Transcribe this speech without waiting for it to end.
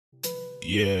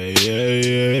Yeah, yeah,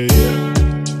 yeah, yeah.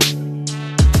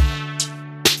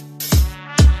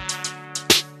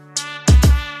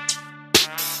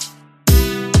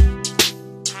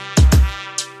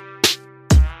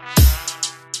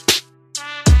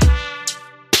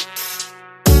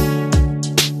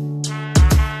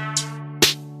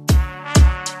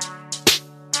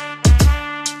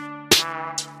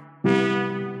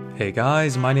 Hey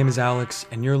guys, my name is Alex,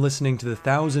 and you're listening to the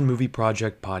 1000 Movie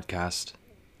Project podcast.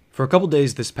 For a couple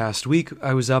days this past week,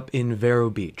 I was up in Vero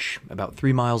Beach, about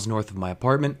 3 miles north of my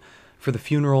apartment, for the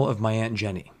funeral of my Aunt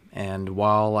Jenny. And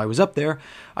while I was up there,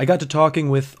 I got to talking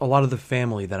with a lot of the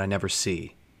family that I never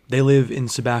see. They live in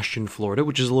Sebastian, Florida,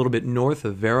 which is a little bit north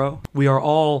of Vero. We are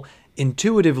all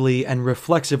intuitively and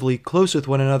reflexively close with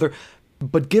one another,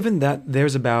 but given that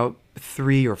there's about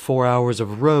 3 or 4 hours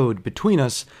of road between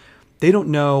us, they don't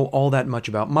know all that much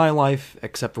about my life,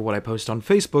 except for what I post on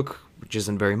Facebook, which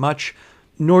isn't very much,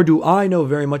 nor do I know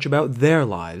very much about their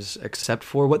lives, except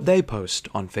for what they post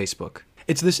on Facebook.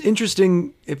 It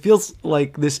feels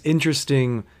like this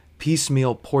interesting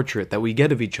piecemeal portrait that we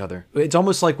get of each other. It's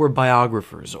almost like we're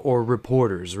biographers or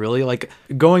reporters, really, like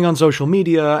going on social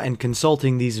media and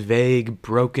consulting these vague,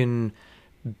 broken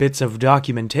bits of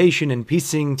documentation and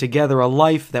piecing together a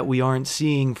life that we aren't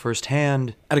seeing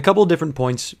firsthand. At a couple of different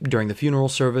points during the funeral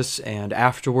service and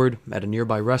afterward at a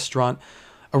nearby restaurant,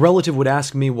 a relative would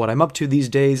ask me what I'm up to these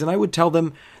days, and I would tell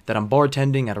them that I'm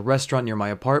bartending at a restaurant near my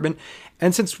apartment.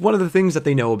 And since one of the things that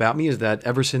they know about me is that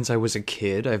ever since I was a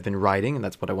kid, I've been writing, and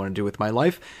that's what I want to do with my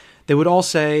life, they would all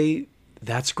say,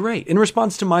 "That's great." In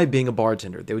response to my being a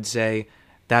bartender, they would say,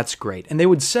 "That's great." And they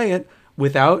would say it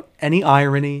without any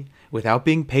irony, without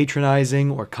being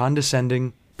patronizing or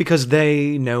condescending, because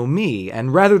they know me.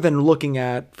 And rather than looking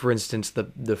at, for instance,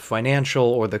 the financial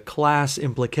or the class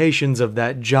implications of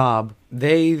that job,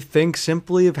 they think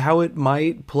simply of how it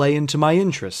might play into my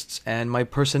interests and my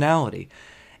personality.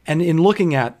 And in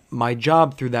looking at my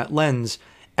job through that lens,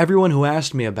 everyone who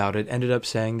asked me about it ended up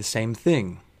saying the same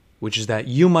thing, which is that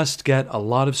you must get a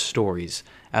lot of stories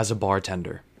as a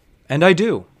bartender. And I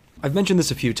do. I've mentioned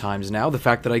this a few times now, the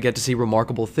fact that I get to see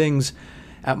remarkable things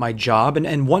at my job,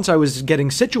 and once I was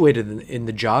getting situated in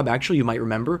the job, actually, you might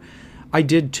remember, I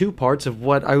did 2 parts of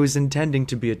what I was intending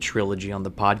to be a trilogy on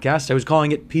the podcast. I was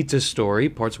calling it Pizza Story,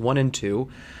 parts 1 and 2,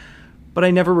 but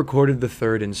I never recorded the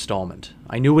 3rd installment.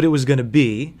 I knew what it was going to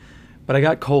be, but I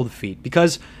got cold feet,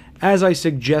 because as I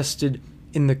suggested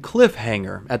in the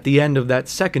cliffhanger at the end of that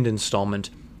 2nd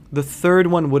installment, the 3rd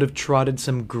one would have trotted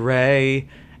some gray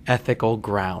ethical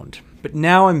ground. But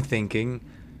now I'm thinking,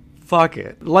 fuck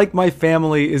it. Like my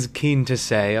family is keen to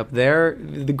say up there,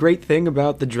 the great thing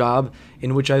about the job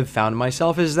in which I've found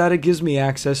myself is that it gives me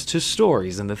access to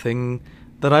stories, and the thing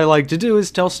that I like to do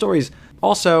is tell stories.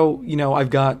 Also, I've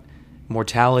got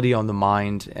mortality on the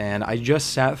mind, and I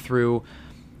just sat through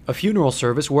a funeral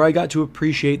service where I got to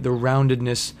appreciate the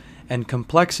roundedness and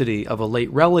complexity of a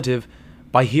late relative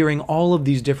by hearing all of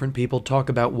these different people talk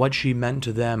about what she meant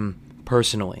to them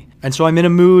personally. And so I'm in a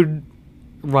mood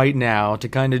right now to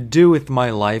kind of do with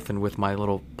my life and with my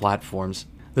little platforms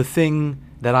the thing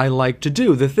that I like to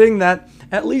do, the thing that,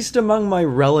 at least among my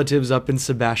relatives up in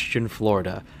Sebastian,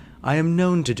 Florida, I am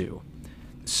known to do.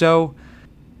 So,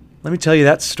 let me tell you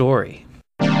that story.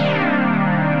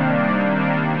 I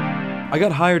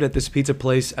got hired at this pizza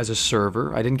place as a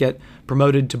server. I didn't get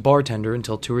promoted to bartender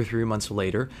until 2 or 3 months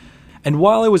later. And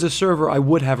while I was a server, I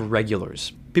would have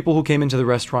regulars. People who came into the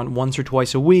restaurant once or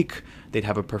twice a week. They'd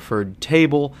have a preferred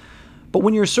table. But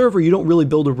when you're a server, you don't really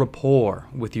build a rapport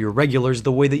with your regulars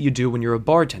the way that you do when you're a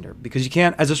bartender. Because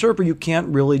as a server, you can't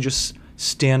really just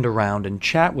stand around and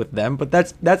chat with them. But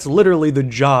that's literally the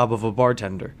job of a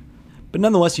bartender. But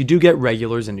nonetheless, you do get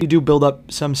regulars, and you do build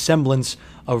up some semblance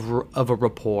of a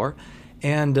rapport.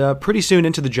 And pretty soon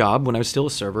into the job, when I was still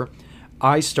a server,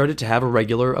 I started to have a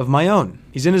regular of my own.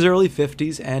 He's in his early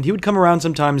 50s, and he would come around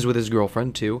sometimes with his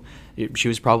girlfriend, too. She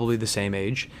was probably the same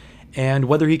age. And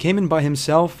whether he came in by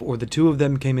himself or the two of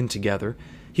them came in together,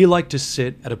 he liked to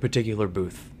sit at a particular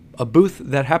booth. A booth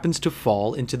that happens to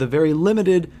fall into the very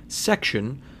limited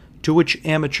section to which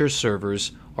amateur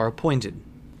servers are appointed.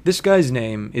 This guy's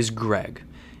name is Greg,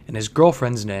 and his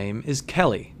girlfriend's name is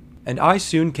Kelly. And I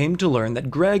soon came to learn that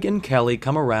Greg and Kelly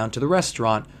come around to the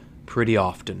restaurant pretty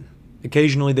often.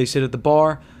 Occasionally they sit at the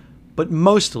bar, but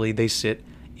mostly they sit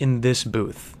in this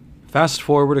booth. Fast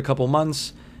forward a couple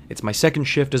months, it's my 2nd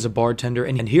shift as a bartender,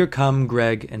 and here come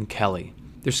Greg and Kelly.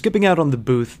 They're skipping out on the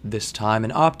booth this time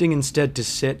and opting instead to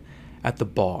sit at the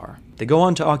bar. They go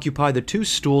on to occupy the 2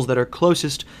 stools that are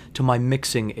closest to my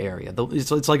mixing area.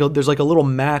 It's like there's like a little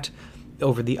mat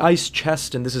over the ice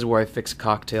chest, and this is where I fix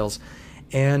cocktails.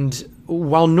 And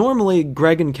while normally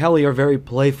Greg and Kelly are very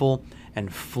playful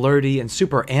and flirty and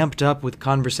super amped up with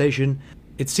conversation,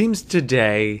 it seems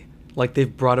today like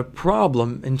they've brought a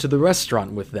problem into the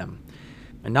restaurant with them.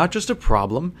 And not just a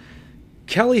problem,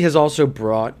 Kelly has also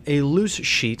brought a loose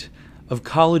sheet of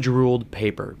college-ruled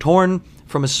paper, torn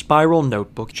from a spiral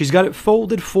notebook. She's got it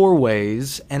folded 4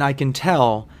 ways, and I can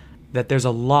tell that there's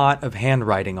a lot of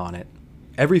handwriting on it.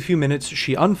 Every few minutes,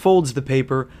 she unfolds the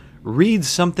paper, reads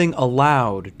something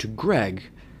aloud to Greg,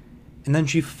 and then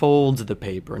she folds the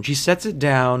paper, and she sets it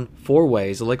down 4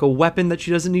 ways, like a weapon that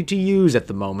she doesn't need to use at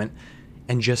the moment,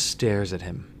 and just stares at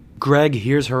him. Greg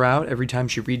hears her out every time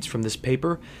she reads from this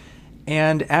paper,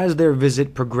 and as their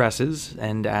visit progresses,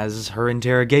 and as her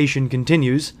interrogation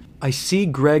continues, I see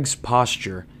Greg's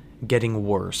posture getting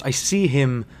worse. I see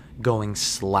him going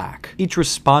slack. Each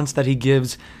response that he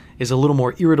gives is a little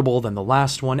more irritable than the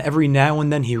last one. Every now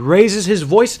and then he raises his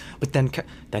voice, but then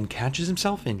catches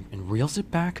himself and reels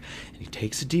it back, and he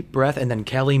takes a deep breath, and then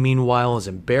Kelly, meanwhile, is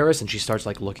embarrassed, and she starts,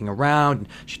 looking around, and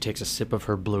she takes a sip of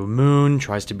her Blue Moon,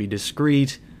 tries to be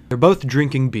discreet. They're both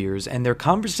drinking beers, and their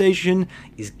conversation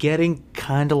is getting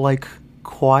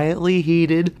quietly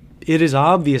heated. It is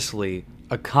obviously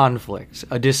a conflict,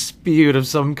 a dispute of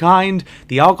some kind.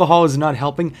 The alcohol is not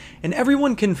helping, and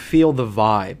everyone can feel the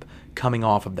vibe coming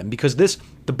off of them, because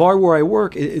the bar where I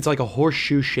work, it's like a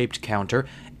horseshoe-shaped counter.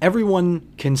 Everyone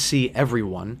can see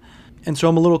everyone, and so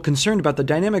I'm a little concerned about the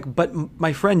dynamic. But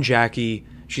my friend Jackie,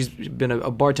 she's been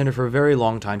a bartender for a very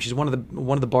long time. She's one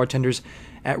of the bartenders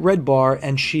at Red Bar,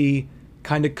 and she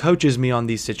kind of coaches me on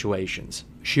these situations.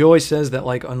 She always says that,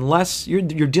 unless you're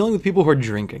dealing with people who are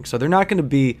drinking, so they're not going to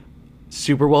be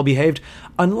super well behaved,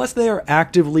 unless they are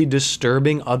actively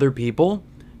disturbing other people,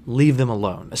 leave them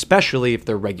alone, especially if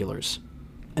they're regulars.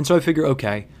 And so I figure,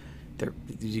 okay,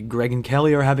 Greg and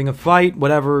Kelly are having a fight,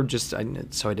 whatever. I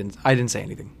didn't say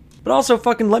anything. But also,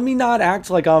 fucking let me not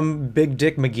act like I'm Big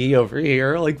Dick McGee over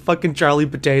here, like fucking Charlie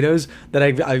Potatoes, that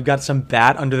I've got some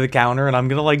bat under the counter and I'm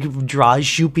gonna dry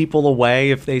shoo people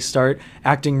away if they start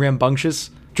acting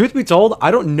rambunctious. Truth be told,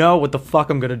 I don't know what the fuck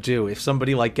I'm gonna do if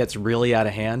somebody gets really out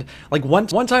of hand.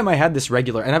 One time I had this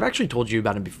regular, and I've actually told you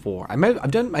about him before. I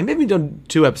maybe done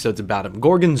 2 episodes about him.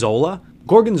 Gorgonzola.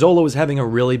 Gorgonzola was having a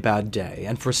really bad day,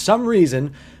 and for some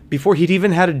reason, before he'd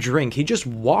even had a drink, he just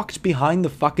walked behind the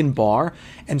fucking bar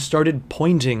and started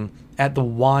pointing at the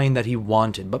wine that he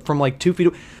wanted, but from 2 feet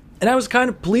away. And I was kind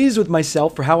of pleased with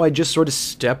myself for how I just sort of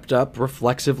stepped up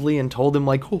reflexively and told him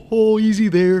oh, easy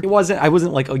there. I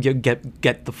wasn't oh, yeah,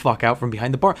 get the fuck out from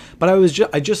behind the bar, but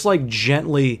I just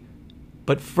gently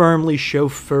but firmly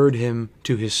chauffeured him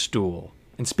to his stool.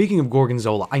 And speaking of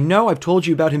Gorgonzola, I know I've told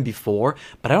you about him before,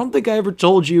 but I don't think I ever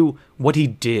told you what he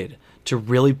did to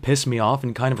really piss me off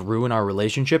and kind of ruin our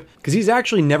relationship, because he's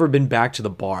actually never been back to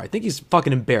the bar. I think he's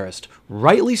fucking embarrassed.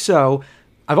 Rightly so.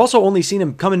 I've also only seen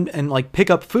him come in and pick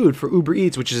up food for Uber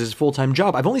Eats, which is his full-time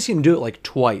job. I've only seen him do it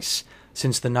twice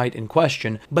since the night in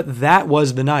question, but that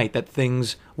was the night that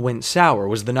things went sour,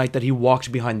 was the night that he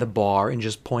walked behind the bar and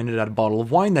just pointed at a bottle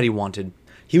of wine that he wanted.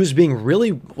 He was being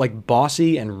really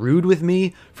bossy and rude with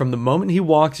me from the moment he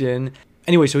walked in.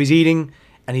 Anyway, so he's eating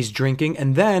and he's drinking,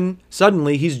 and then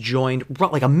suddenly he's joined,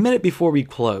 a minute before we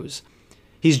close,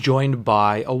 he's joined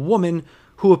by a woman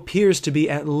who appears to be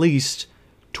at least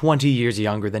 20 years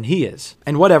younger than he is.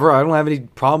 And whatever, I don't have any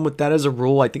problem with that as a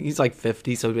rule. I think he's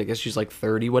 50, so I guess she's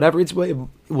 30, whatever. It's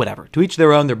whatever. To each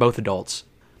their own, they're both adults.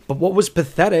 But what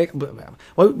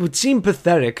would seem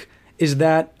pathetic is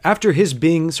that after his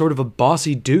being sort of a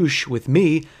bossy douche with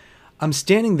me, I'm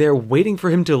standing there waiting for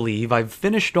him to leave. I've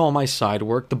finished all my side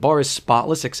work. The bar is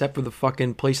spotless except for the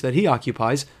fucking place that he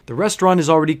occupies. The restaurant is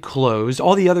already closed.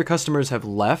 All the other customers have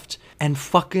left. And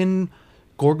fucking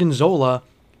Gorgonzola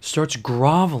starts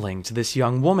groveling to this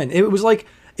young woman. It was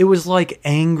like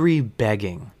angry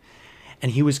begging.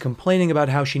 And he was complaining about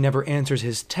how she never answers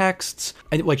his texts.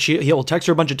 And he'll text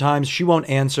her a bunch of times, she won't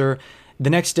answer. The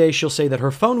next day she'll say that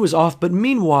her phone was off, but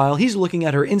meanwhile he's looking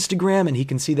at her Instagram and he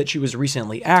can see that she was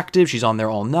recently active. She's on there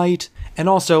all night. And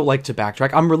also, to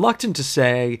backtrack, I'm reluctant to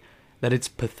say that it's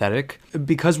pathetic,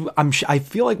 because I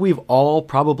feel like we've all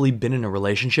probably been in a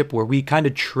relationship where we kind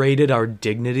of traded our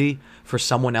dignity for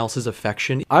someone else's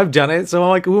affection. I've done it,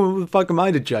 so I'm who the fuck am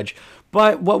I to judge?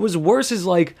 But what was worse is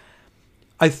I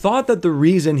thought that the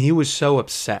reason he was so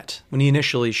upset when he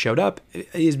initially showed up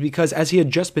is because, as he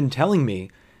had just been telling me,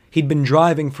 he'd been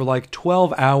driving for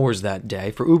 12 hours that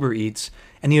day for Uber Eats,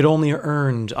 and he had only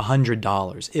earned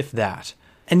 $100, if that.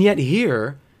 And yet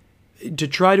here, to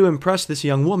try to impress this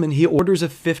young woman, he orders a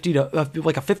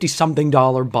 $50-something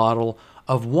bottle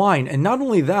of wine. And not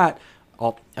only that,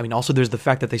 Also there's the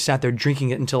fact that they sat there drinking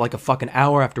it until like a fucking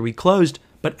hour after we closed.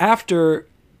 But after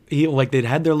they'd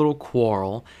had their little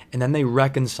quarrel and then they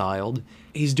reconciled,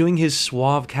 he's doing his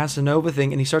suave Casanova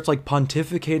thing and he starts like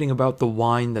pontificating about the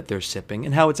wine that they're sipping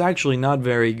and how it's actually not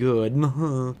very good.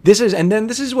 This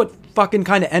is what fucking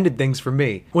kind of ended things for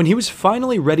me. When he was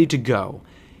finally ready to go,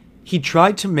 he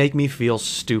tried to make me feel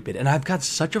stupid, and I've got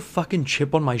such a fucking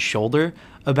chip on my shoulder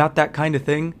about that kind of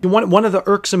thing. One of the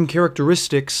irksome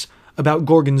characteristics about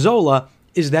Gorgonzola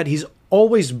is that he's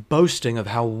always boasting of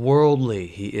how worldly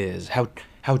he is, how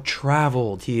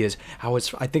traveled he is,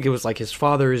 I think it was like his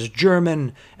father is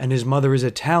German and his mother is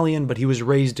Italian, but he was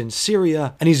raised in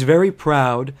Syria, and he's very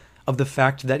proud of the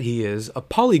fact that he is a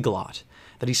polyglot,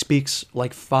 that he speaks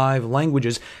like 5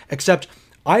 languages, except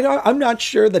I'm not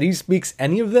sure that he speaks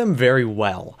any of them very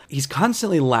well. He's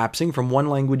constantly lapsing from one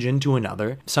language into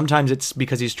another. Sometimes it's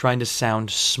because he's trying to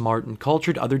sound smart and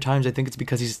cultured. Other times I think it's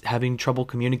because he's having trouble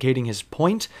communicating his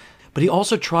point. But he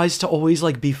also tries to always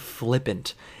like be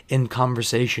flippant in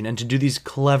conversation and to do these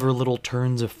clever little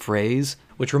turns of phrase.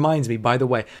 Which reminds me, by the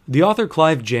way, the author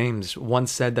Clive James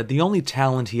once said that the only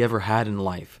talent he ever had in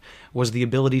life was the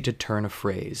ability to turn a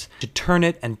phrase. To turn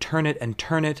it and turn it and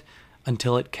turn it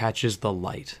until it catches the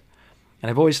light.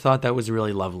 And I've always thought that was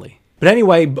really lovely. But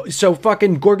anyway, so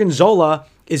fucking Gorgonzola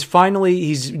is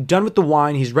he's done with the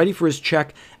wine, he's ready for his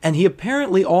check, and he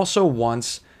apparently also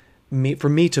wants for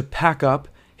me to pack up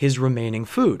his remaining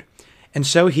food. And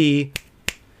so he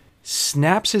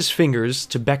snaps his fingers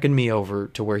to beckon me over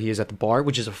to where he is at the bar,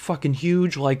 which is a fucking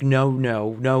huge, like,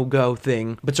 no-go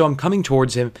thing. But so I'm coming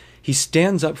towards him, he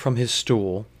stands up from his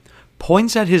stool,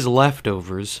 points at his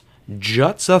leftovers,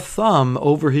 juts a thumb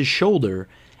over his shoulder,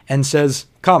 and says,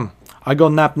 "Come, I go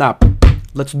nap-nap.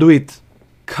 Let's do it."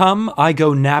 Come, I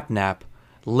go nap-nap.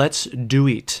 Let's do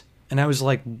it. And I was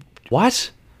like,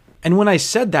 what? And when I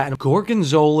said that,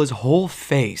 Gorgonzola's whole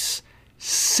face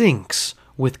sinks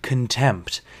with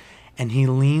contempt, and he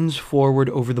leans forward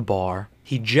over the bar.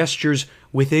 He gestures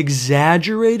with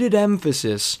exaggerated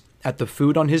emphasis at the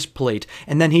food on his plate,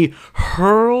 and then he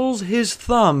hurls his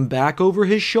thumb back over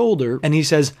his shoulder, and he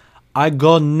says, "I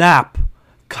go nap.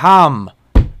 Come."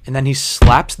 And then he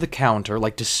slaps the counter,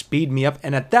 like to speed me up,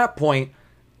 and at that point,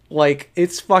 like,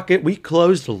 we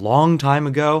closed a long time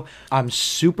ago. I'm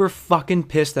super fucking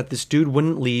pissed that this dude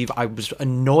wouldn't leave. I was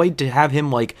annoyed to have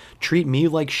him, like, treat me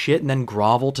like shit and then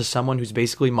grovel to someone who's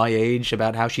basically my age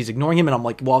about how she's ignoring him. And I'm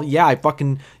like, well, yeah,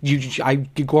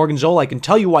 Gorgonzola, I can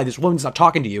tell you why this woman's not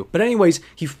talking to you. But anyways,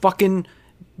 he fucking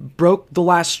broke the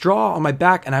last straw on my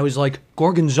back, and I was like,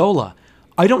 Gorgonzola,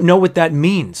 I don't know what that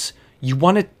means. You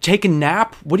want to take a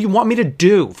nap? What do you want me to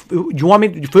do? You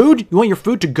want food? You want your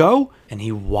food to go? And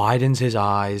he widens his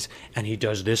eyes, and he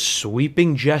does this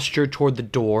sweeping gesture toward the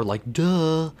door, like,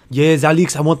 duh. Yes,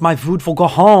 Alex, I want my food for go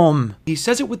home. He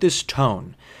says it with this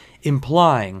tone,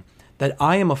 implying that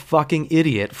I am a fucking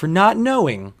idiot for not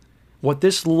knowing what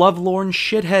this lovelorn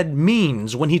shithead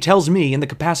means when he tells me, in the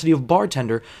capacity of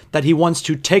bartender, that he wants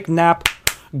to take nap,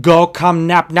 go, come,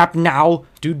 nap now.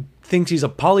 Dude thinks he's a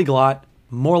polyglot.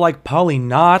 More like Polly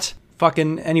not.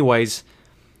 Fucking anyways.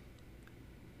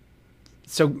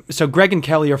 So Greg and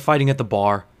Kelly are fighting at the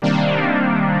bar.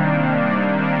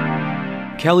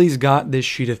 Kelly's got this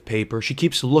sheet of paper. She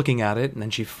keeps looking at it, and then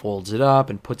she folds it up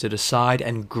and puts it aside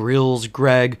and grills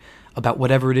Greg about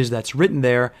whatever it is that's written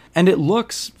there. And it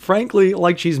looks, frankly,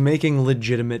 like she's making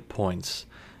legitimate points.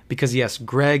 Because yes,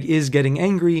 Greg is getting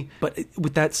angry, but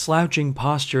with that slouching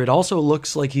posture, it also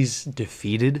looks like he's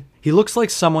defeated. He looks like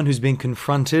someone who's being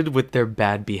confronted with their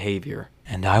bad behavior.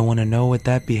 And I want to know what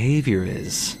that behavior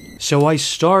is. So I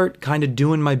start kind of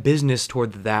doing my business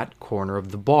toward that corner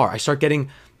of the bar. I start getting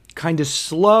kind of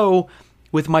slow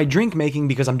with my drink making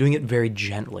because I'm doing it very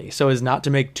gently, so as not to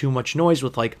make too much noise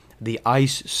with like the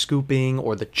ice scooping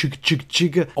or the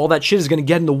chugga. All that shit is going to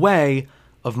get in the way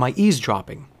of my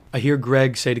eavesdropping. I hear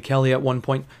Greg say to Kelly at one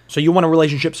point, "So you want a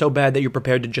relationship so bad that you're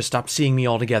prepared to just stop seeing me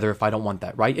altogether if I don't want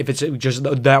that, right? If it's just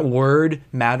that word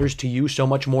matters to you so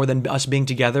much more than us being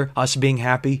together, us being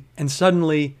happy." And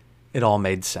suddenly, it all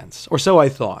made sense. Or so I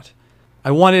thought.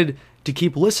 I wanted to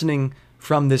keep listening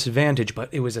from this vantage, but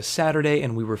it was a Saturday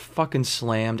and we were fucking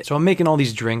slammed. So I'm making all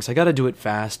these drinks. I gotta do it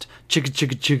fast.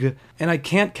 Chugga. And I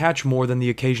can't catch more than the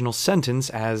occasional sentence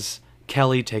as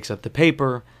Kelly takes up the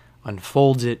paper,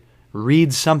 unfolds it,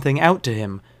 reads something out to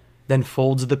him, then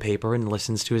folds the paper and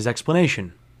listens to his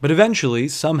explanation. But eventually,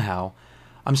 somehow,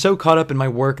 I'm so caught up in my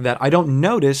work that I don't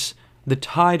notice the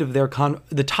tide of their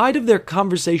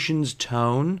conversation's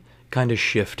tone kind of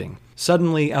shifting.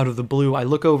 Suddenly, out of the blue, I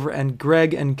look over and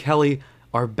Greg and Kelly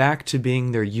are back to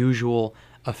being their usual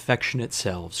affectionate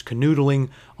selves, canoodling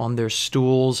on their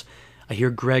stools. I hear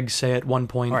Greg say at one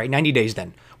point, all right, 90 days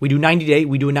then. We do a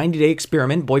 90-day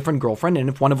experiment, boyfriend, girlfriend, and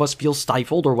if one of us feels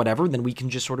stifled or whatever, then we can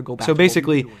just sort of go back to what we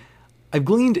were doing. I've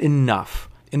gleaned enough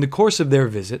in the course of their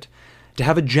visit to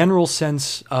have a general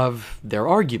sense of their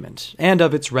argument and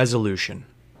of its resolution.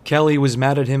 Kelly was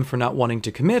mad at him for not wanting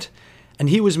to commit, and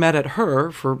he was mad at her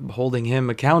for holding him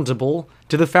accountable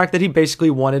to the fact that he basically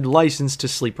wanted license to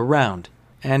sleep around.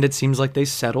 And it seems like they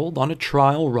settled on a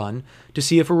trial run to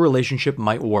see if a relationship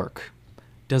might work.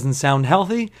 Doesn't sound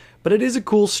healthy, but it is a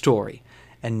cool story,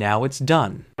 and now it's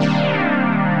done.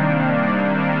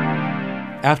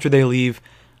 After they leave,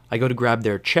 I go to grab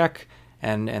their check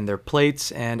and their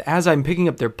plates, and as I'm picking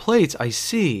up their plates, I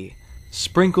see,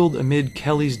 sprinkled amid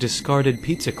Kelly's discarded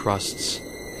pizza crusts,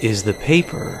 is the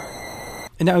paper.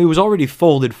 And now it was already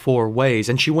folded 4 ways,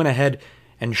 and she went ahead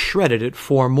and shredded it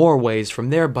 4 more ways from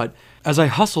there, but as I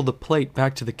hustle the plate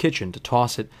back to the kitchen to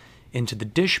toss it into the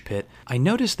dish pit, I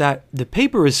notice that the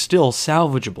paper is still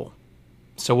salvageable.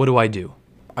 So what do?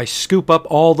 I scoop up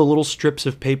all the little strips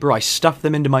of paper, I stuff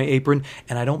them into my apron,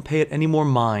 and I don't pay it any more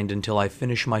mind until I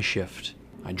finish my shift.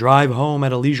 I drive home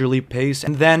at a leisurely pace,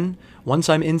 and then, once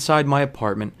I'm inside my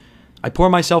apartment, I pour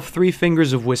myself 3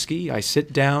 fingers of whiskey, I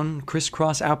sit down,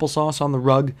 crisscross applesauce on the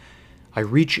rug, I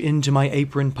reach into my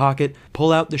apron pocket,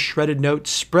 pull out the shredded note,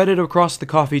 spread it across the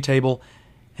coffee table,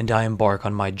 and I embark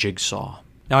on my jigsaw.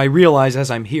 Now I realize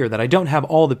as I'm here that I don't have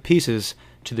all the pieces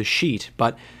to the sheet,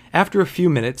 but after a few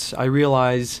minutes I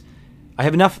realize I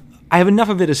have enough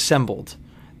of it assembled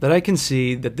that I can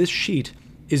see that this sheet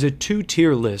is a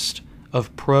 2-tier list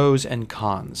of pros and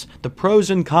cons. The pros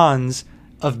and cons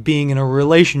of being in a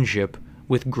relationship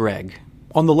with Greg.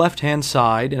 On the left-hand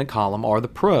side in a column are the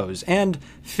pros, and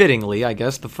fittingly, I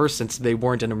guess, the first, since they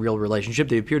weren't in a real relationship,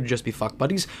 they appear to just be fuck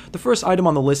buddies, the first item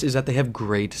on the list is that they have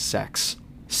great sex.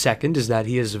 Second is that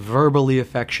he is verbally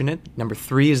affectionate. Number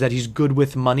 3 is that he's good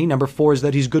with money. Number 4 is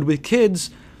that he's good with kids.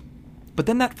 But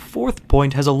then that 4th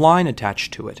point has a line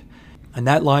attached to it, and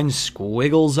that line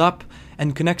squiggles up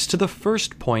and connects to the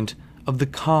first point of the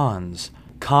cons.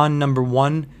 Con number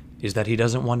 1 is that he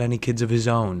doesn't want any kids of his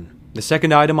own. The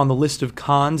second item on the list of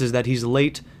cons is that he's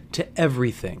late to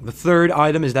everything. The third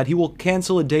item is that he will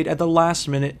cancel a date at the last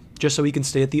minute just so he can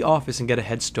stay at the office and get a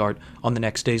head start on the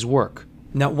next day's work.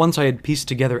 Now, once I had pieced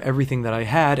together everything that I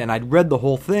had and I'd read the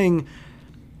whole thing,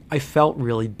 I felt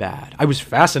really bad. I was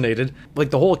fascinated.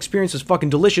 Like, the whole experience was fucking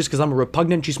delicious because I'm a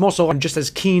repugnant chismoso. So I'm just as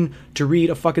keen to read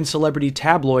a fucking celebrity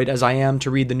tabloid as I am to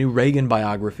read the new Reagan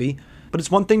biography. But it's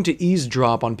one thing to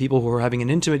eavesdrop on people who are having an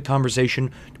intimate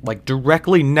conversation, like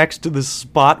directly next to the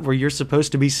spot where you're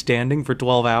supposed to be standing for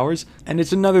 12 hours. And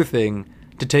it's another thing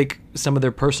to take some of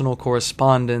their personal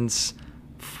correspondence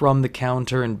from the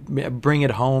counter and bring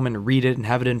it home and read it and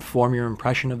have it inform your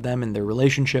impression of them and their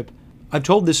relationship. I've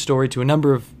told this story to a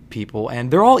number of people, and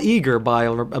they're all eager by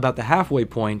about the halfway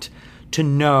point to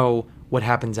know what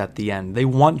happens at the end. They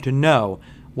want to know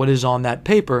what is on that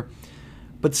paper,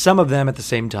 but some of them at the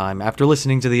same time, after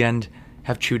listening to the end,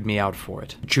 have chewed me out for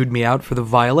it. Chewed me out for the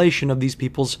violation of these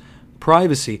people's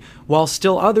privacy, while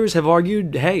still others have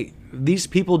argued, hey, these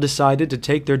people decided to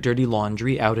take their dirty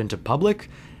laundry out into public,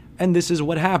 and this is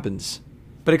what happens.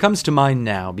 But it comes to mind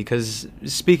now, because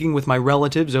speaking with my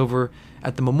relatives over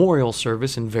at the memorial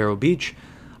service in Vero Beach,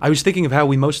 I was thinking of how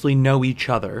we mostly know each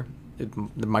other,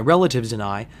 my relatives and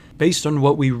I, based on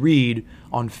what we read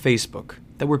on Facebook,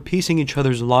 that we're piecing each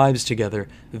other's lives together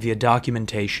via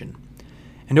documentation.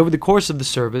 And over the course of the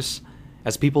service,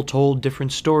 as people told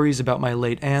different stories about my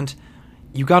late aunt,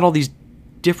 you got all these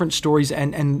different stories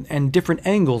and different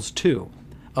angles, too,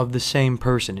 of the same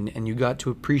person, and you got to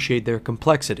appreciate their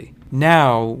complexity.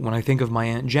 Now, when I think of my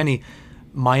Aunt Jenny,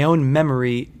 my own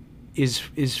memory is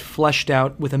fleshed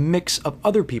out with a mix of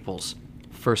other people's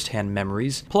first-hand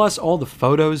memories, plus all the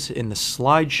photos in the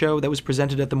slideshow that was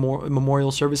presented at the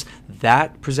memorial service.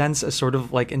 That presents a sort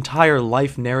of like entire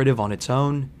life narrative on its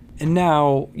own. And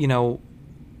now,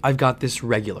 I've got this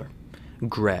regular,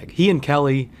 Greg. He and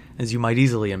Kelly, as you might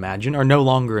easily imagine, are no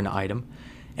longer an item,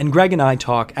 and Greg and I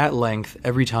talk at length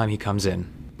every time he comes in.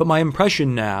 But my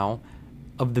impression now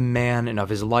of the man and of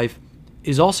his life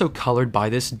is also colored by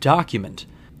this document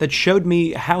that showed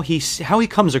me how he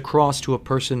comes across to a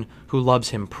person who loves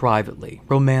him privately,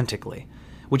 romantically,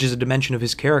 which is a dimension of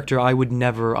his character I would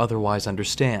never otherwise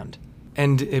understand.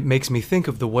 And it makes me think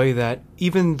of the way that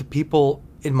even the people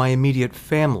in my immediate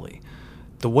family,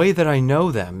 the way that I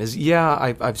know them is,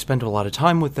 I've spent a lot of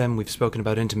time with them, we've spoken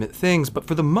about intimate things, but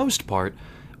for the most part,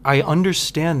 I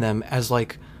understand them as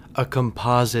like a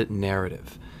composite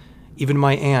narrative. Even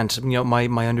my aunt,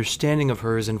 my understanding of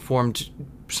her is informed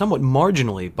somewhat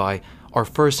marginally by our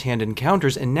first-hand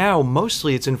encounters, and now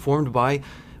mostly it's informed by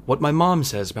what my mom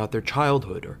says about their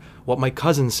childhood, or what my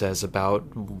cousin says about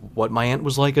what my aunt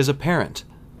was like as a parent,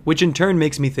 which in turn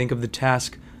makes me think of the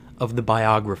task of the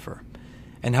biographer,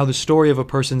 and how the story of a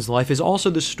person's life is also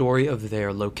the story of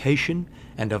their location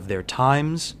and of their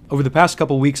times. Over the past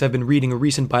couple weeks, I've been reading a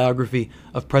recent biography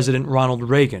of President Ronald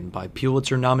Reagan by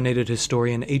Pulitzer-nominated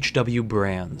historian H.W.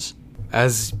 Brands.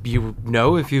 As you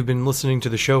know, if you've been listening to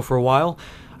the show for a while,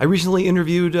 I recently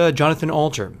interviewed Jonathan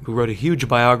Alter, who wrote a huge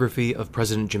biography of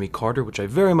President Jimmy Carter, which I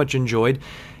very much enjoyed.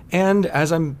 And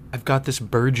as I've got this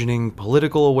burgeoning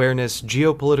political awareness,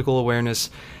 geopolitical awareness,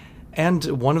 and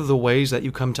one of the ways that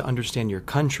you come to understand your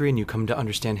country and you come to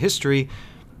understand history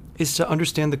is to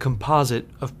understand the composite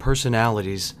of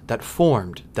personalities that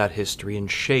formed that history and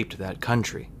shaped that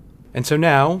country. And so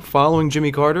now, following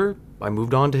Jimmy Carter, I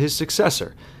moved on to his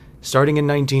successor, starting in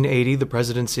 1980, the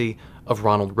presidency of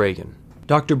Ronald Reagan.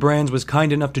 Dr. Brands was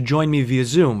kind enough to join me via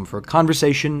Zoom for a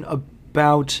conversation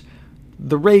about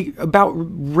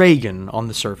Reagan on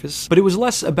the surface, but it was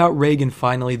less about Reagan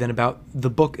finally than about the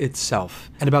book itself,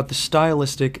 and about the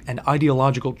stylistic and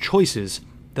ideological choices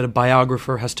that a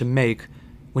biographer has to make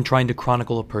when trying to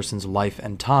chronicle a person's life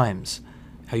and times.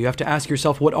 How you have to ask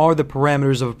yourself, what are the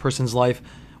parameters of a person's life?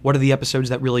 What are the episodes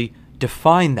that really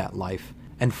define that life?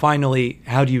 And finally,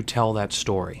 how do you tell that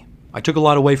story? I took a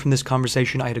lot away from this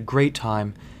conversation. I had a great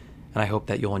time, and I hope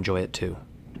that you'll enjoy it too.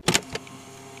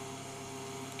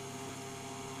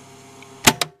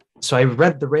 So I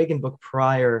read the Reagan book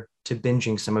prior to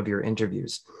binging some of your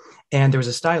interviews, and there was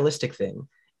a stylistic thing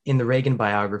in the Reagan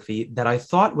biography that I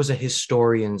thought was a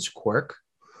historian's quirk,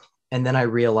 and then I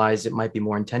realized it might be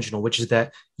more intentional, which is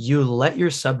that you let your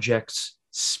subjects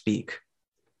speak.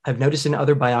 I've noticed in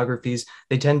other biographies,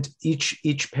 they tend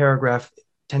each paragraph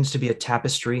tends to be a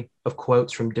tapestry of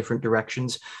quotes from different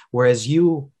directions, whereas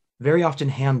you very often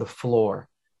hand the floor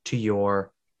to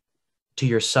your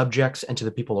subjects and to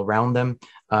the people around them.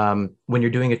 When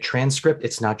you're doing a transcript,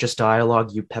 it's not just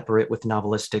dialogue. You pepper it with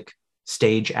novelistic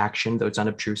stage action, though it's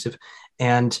unobtrusive.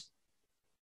 And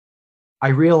I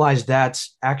realized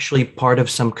that's actually part of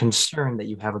some concern that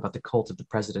you have about the cult of the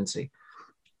presidency.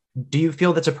 Do you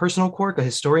feel that's a personal quirk, a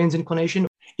historian's inclination?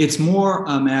 It's more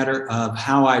a matter of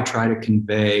how I try to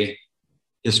convey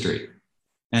history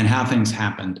and how things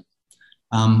happened.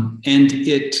 And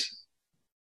it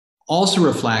also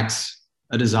reflects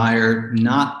a desire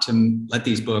not to let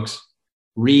these books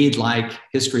read like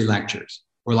history lectures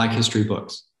or like history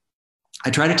books. I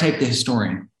try to take the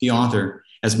historian, the author,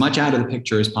 as much out of the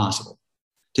picture as possible.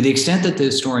 To the extent that the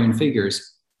historian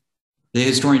figures, the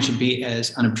historian should be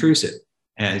as unobtrusive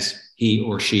as he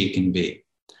or she can be.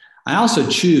 I also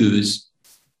choose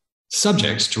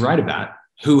subjects to write about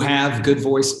who have good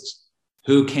voices,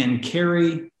 who can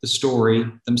carry the story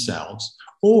themselves,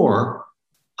 or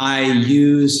I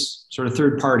use sort of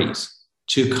third parties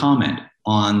to comment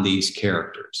on these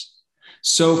characters.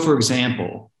 So, for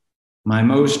example, my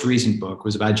most recent book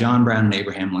was about John Brown and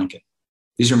Abraham Lincoln.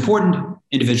 These are important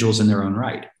individuals in their own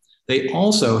right. They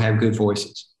also have good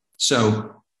voices,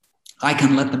 so I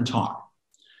can let them talk.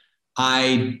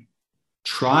 I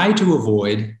try to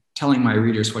avoid telling my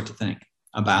readers what to think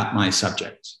about my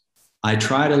subjects. I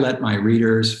try to let my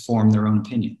readers form their own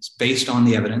opinions based on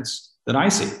the evidence that I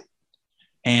see.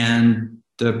 And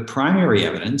the primary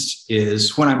evidence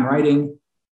is when I'm writing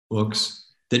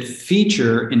books that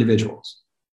feature individuals.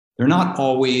 They're not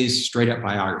always straight up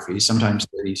biographies. Sometimes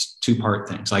they're these two-part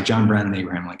things like John Brown and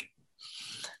Abraham Lincoln.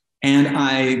 And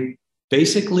I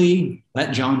basically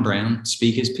let John Brown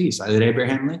speak his piece. I let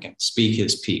Abraham Lincoln speak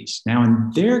his piece. Now,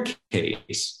 in their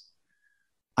case,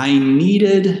 I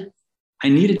needed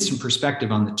some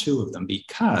perspective on the two of them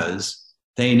because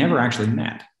they never actually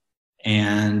met.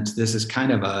 And this is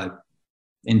kind of a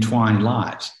entwined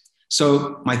lives.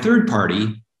 So my third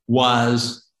party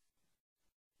was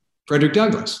Frederick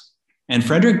Douglass. And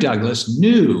Frederick Douglass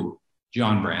knew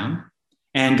John Brown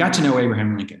and got to know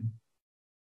Abraham Lincoln.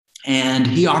 And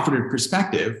he offered a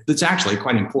perspective that's actually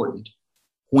quite important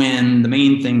when the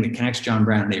main thing that connects John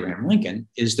Brown and Abraham Lincoln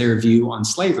is their view on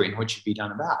slavery and what should be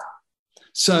done about it.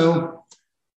 So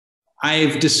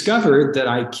I've discovered that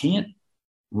I can't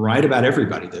write about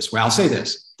everybody this way. I'll say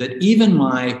this, that even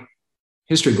my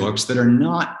history books that are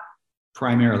not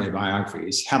primarily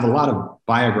biographies have a lot of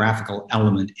biographical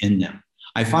element in them.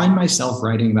 I find myself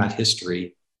writing about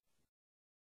history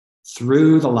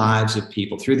through the lives of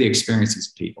people, through the experiences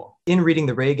of people. In reading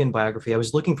the Reagan biography, I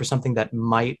was looking for something that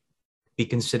might be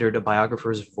considered a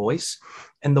biographer's voice.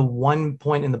 And the one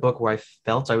point in the book where I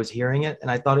felt I was hearing it,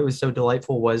 and I thought it was so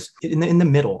delightful, was in the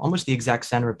middle, almost the exact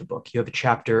center of the book. You have a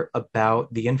chapter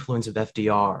about the influence of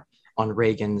FDR on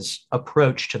Reagan's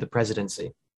approach to the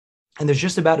presidency. And there's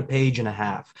just about a page and a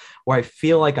half where I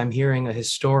feel like I'm hearing a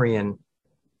historian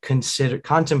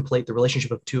contemplate the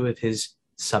relationship of two of his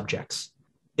subjects.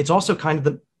 It's also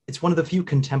it's one of the few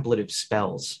contemplative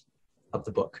spells of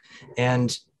the book.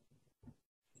 And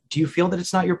do you feel that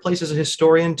it's not your place as a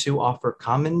historian to offer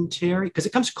commentary? Because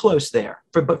it comes close there.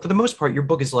 But for the most part, your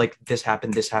book is like, this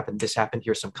happened, this happened, this happened.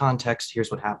 Here's some context. Here's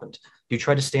what happened. Do you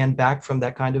try to stand back from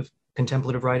that kind of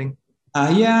contemplative writing?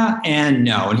 Yeah and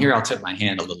no. And here I'll tip my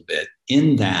hand a little bit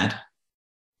in that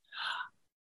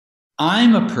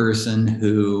I'm a person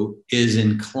who is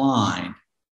inclined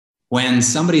when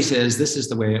somebody says this is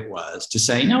the way it was to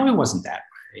say, no, it wasn't that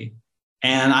way.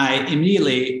 And I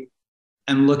immediately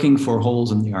am looking for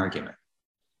holes in the argument.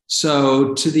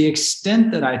 So to the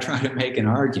extent that I try to make an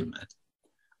argument,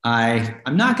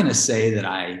 I'm not going to say that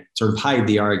I sort of hide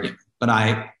the argument, but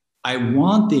I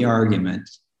want the argument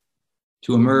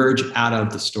to emerge out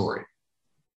of the story.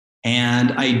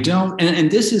 And I don't, and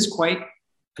this is quite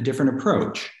a different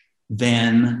approach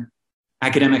than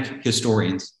academic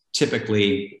historians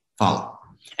typically follow.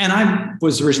 And I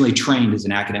was originally trained as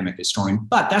an academic historian,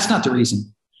 but that's not the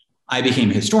reason I became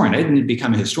a historian. I didn't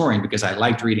become a historian because I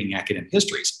liked reading academic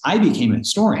histories. I became a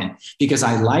historian because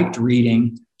I liked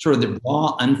reading sort of the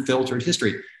raw, unfiltered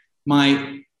history.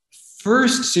 My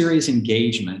first serious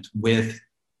engagement with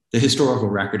the historical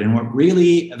record and what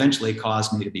really eventually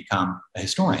caused me to become a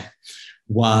historian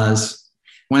was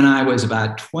when I was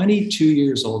about 22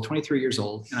 years old, 23 years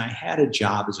old, and I had a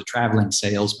job as a traveling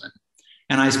salesman.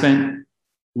 And I spent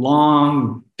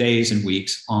long days and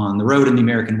weeks on the road in the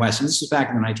American West. And this was back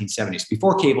in the 1970s,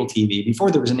 before cable TV, before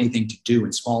there was anything to do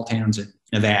in small towns in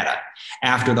Nevada,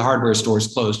 after the hardware stores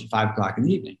closed at 5 o'clock in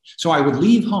the evening. So I would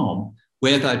leave home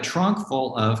with a trunk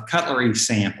full of cutlery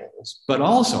samples, but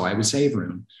also I would save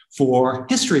room for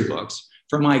history books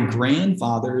from my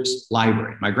grandfather's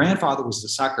library. My grandfather was the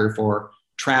sucker for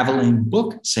traveling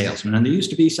book salesmen, and there used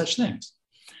to be such things.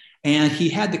 And he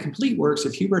had the complete works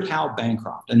of Hubert Howe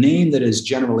Bancroft, a name that is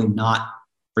generally not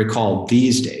recalled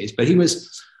these days, but he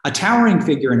was a towering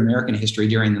figure in American history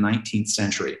during the 19th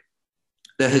century.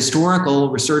 The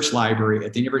historical research library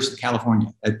at the University of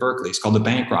California at Berkeley is called the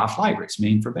Bancroft Library. It's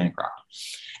named for Bancroft.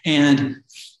 And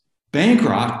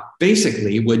Bancroft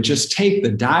basically would just take the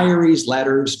diaries,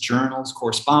 letters, journals,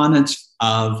 correspondence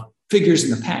of figures in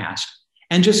the past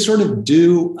and just sort of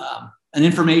do an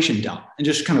information dump and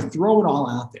just kind of throw it all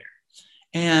out there.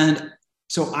 And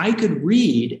so I could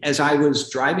read, as I was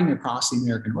driving across the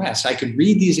American West, I could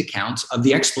read these accounts of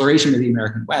the exploration of the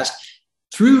American West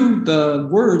through the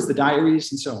words, the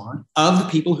diaries, and so on, of the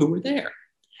people who were there.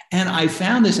 And I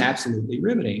found this absolutely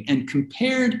riveting. And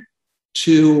compared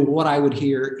to what I would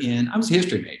hear I was a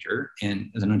history major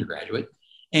as an undergraduate,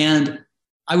 and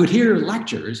I would hear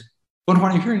lectures, but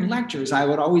when I'm hearing lectures, I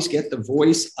would always get the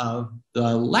voice of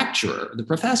the lecturer, the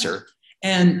professor.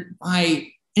 And my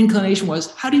inclination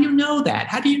was, how do you know that?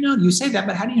 How do you know? You say that,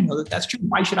 but how do you know that that's true?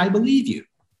 Why should I believe you?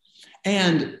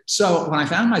 And so when I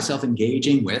found myself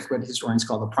engaging with what historians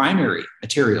call the primary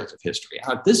materials of history, I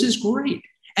thought, this is great.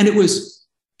 And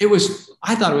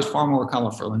I thought it was far more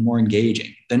colorful and more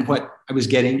engaging than what I was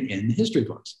getting in the history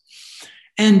books.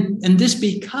 And this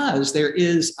because there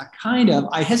is a kind of,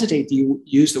 I hesitate to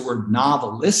use the word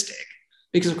novelistic,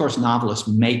 because of course novelists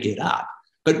make it up.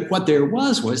 But what there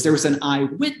was an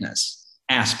eyewitness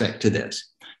aspect to this.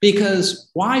 Because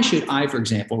why should I, for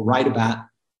example, write about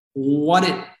what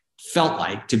it felt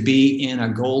like to be in a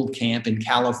gold camp in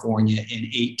California in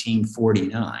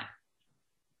 1849?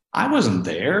 I wasn't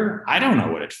there. I don't know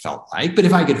what it felt like. But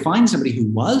if I could find somebody who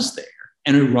was there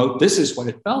and who wrote, this is what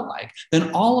it felt like,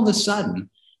 then all of a sudden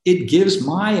it gives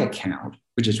my account,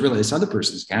 which is really this other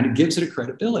person's account, it gives it a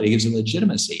credibility, it gives it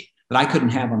legitimacy that I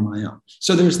couldn't have on my own.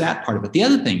 So there's that part of it. The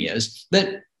other thing is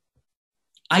that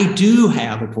I do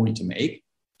have a point to make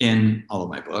in all of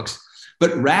my books,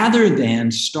 but rather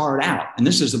than start out, and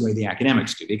this is the way the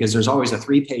academics do, because there's always a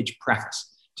 3-page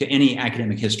preface to any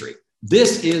academic history.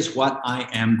 This is what I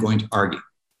am going to argue.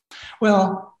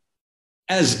 Well,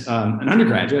 as an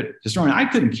undergraduate historian, I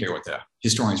couldn't care what the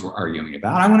historians were arguing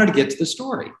about. I wanted to get to the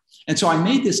story. And so I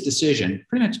made this decision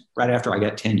pretty much right after I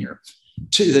got tenure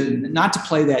not to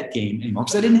play that game anymore,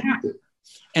 because I didn't have to.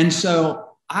 And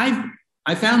so I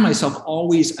found myself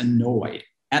always annoyed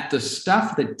at the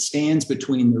stuff that stands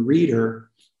between the reader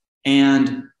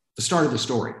and the start of the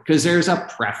story, because there's a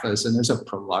preface and there's a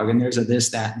prologue and there's a this,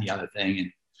 that, and the other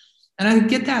thing. And I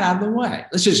get that out of the way.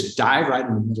 Let's just dive right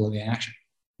in the middle of the action.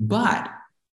 But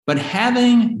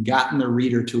having gotten the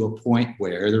reader to a point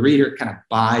where the reader kind of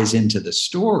buys into the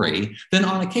story, then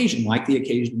on occasion, like the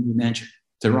occasion you mentioned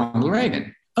to Ronald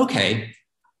Reagan, okay,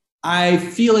 I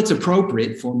feel it's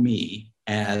appropriate for me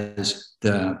as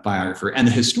the biographer and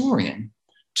the historian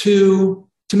to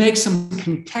make some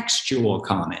contextual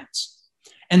comments.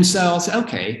 And so I'll say,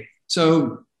 okay,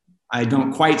 so I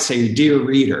don't quite say, dear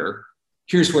reader,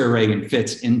 here's where Reagan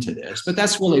fits into this, but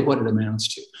that's really what it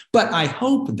amounts to. But I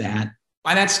hope that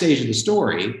by that stage of the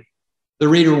story, the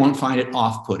reader won't find it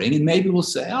off-putting, and maybe we'll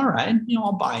say, all right,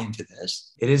 I'll buy into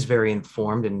this. It is very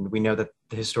informed, and we know that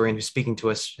the historian who's speaking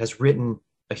to us has written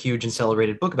a huge and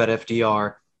celebrated book about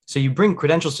FDR. So you bring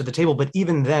credentials to the table, but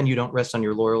even then you don't rest on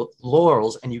your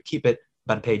laurels, and you keep it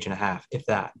about a page and a half, if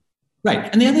that. Right.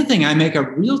 And the other thing I make a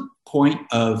real point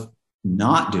of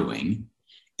not doing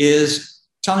is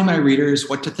telling my readers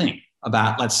what to think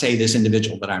about, let's say, this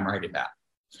individual that I'm writing about.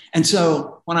 And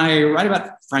so when I write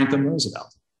about Franklin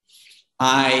Roosevelt,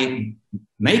 I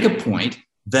make a point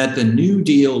that the New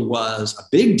Deal was a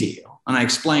big deal, and I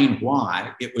explain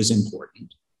why it was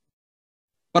important.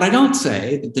 But I don't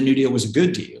say that the New Deal was a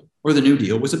good deal or the New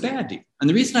Deal was a bad deal. And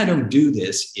the reason I don't do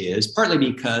this is partly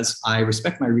because I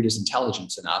respect my readers'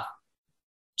 intelligence enough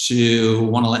to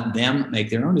want to let them make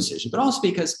their own decision, but also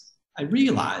because I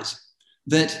realize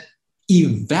that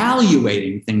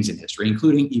evaluating things in history,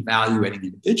 including evaluating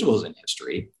individuals in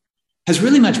history, has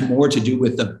really much more to do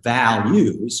with the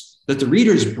values that the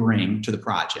readers bring to the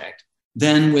project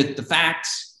than with the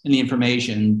facts and the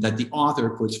information that the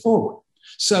author puts forward.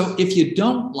 So if you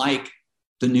don't like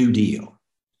the New Deal,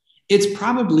 it's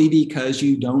probably because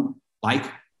you don't like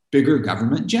bigger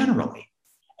government generally.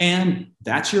 And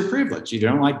that's your privilege. You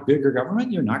don't like bigger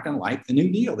government, you're not going to like the New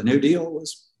Deal. The New Deal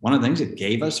was one of the things that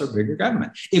gave us a bigger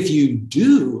government. If you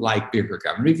do like bigger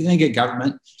government, if you think a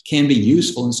government can be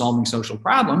useful in solving social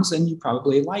problems, then you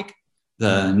probably like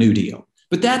the New Deal.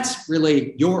 But that's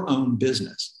really your own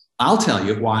business. I'll tell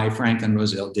you why Franklin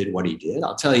Roosevelt did what he did.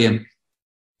 I'll tell you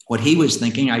what he was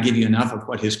thinking. I give you enough of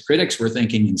what his critics were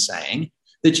thinking and saying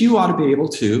that you ought to be able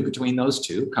to, between those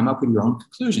two, come up with your own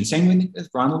conclusion. Same with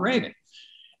Ronald Reagan.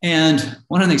 And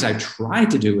one of the things I tried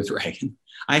to do with Reagan,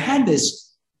 I had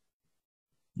this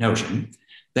notion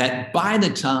that by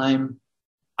the time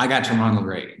I got to Ronald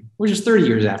Reagan, which is 30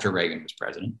 years after Reagan was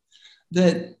president,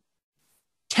 that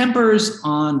tempers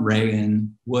on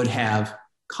Reagan would have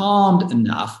calmed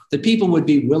enough that people would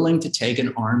be willing to take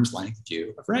an arm's length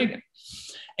view of Reagan.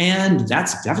 And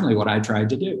that's definitely what I tried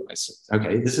to do. I said,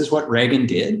 okay, this is what Reagan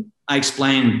did. I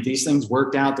explained these things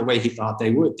worked out the way he thought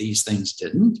they would. These things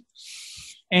didn't.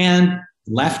 And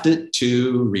left it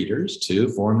to readers to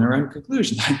form their own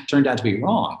conclusions. I turned out to be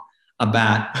wrong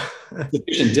about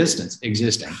sufficient distance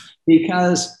existing,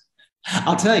 because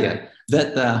I'll tell you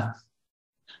that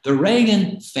the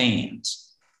Reagan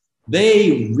fans,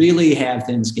 they really have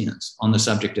thin skins on the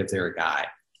subject of their guy.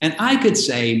 And I could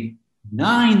say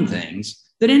 9 things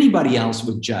that anybody else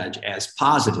would judge as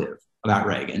positive about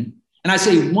Reagan. And I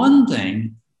say one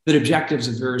thing that objective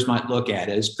observers might look at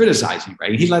as criticizing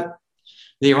Reagan. He let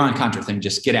the Iran-Contra thing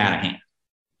just get out of hand.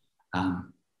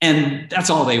 And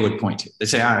that's all they would point to. They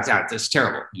say, that's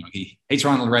terrible. He hates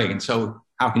Ronald Reagan, so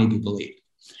how can he be believed?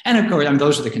 And of course,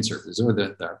 those are the conservatives, or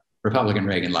the Republican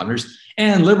Reagan lovers.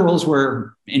 And liberals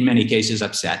were, in many cases,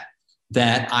 upset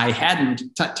that I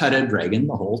hadn't tutted Reagan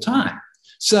the whole time.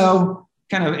 So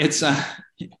kind of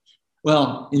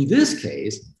well, in this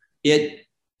case, it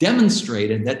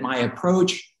demonstrated that my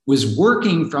approach was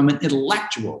working from an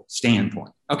intellectual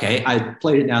standpoint. Okay, I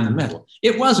played it down the middle.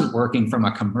 It wasn't working from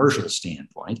a commercial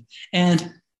standpoint.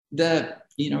 And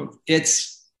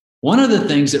it's one of the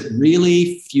things that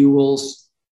really fuels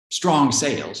strong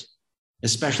sales,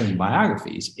 especially in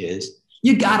biographies, is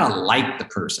you gotta like the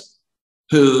person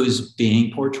who's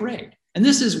being portrayed. And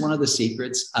this is one of the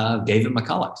secrets of David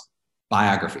McCulloch's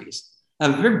biographies.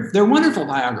 They're wonderful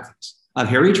biographies of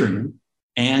Harry Truman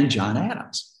and John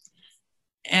Adams.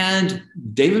 And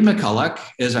David McCulloch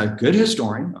is a good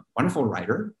historian, a wonderful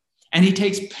writer, and he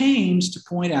takes pains to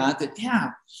point out that,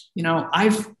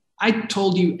 I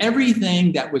told you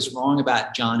everything that was wrong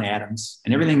about John Adams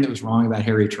and everything that was wrong about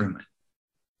Harry Truman.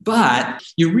 But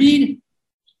you read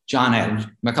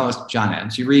McCulloch's John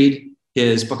Adams, you read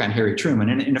his book on Harry Truman,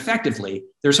 and effectively,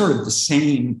 they're sort of the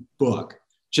same book,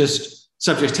 just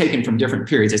subjects taken from different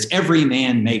periods. It's Every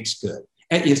Man Makes Good.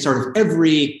 It's sort of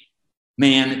every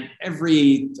man,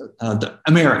 the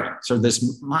American, sort of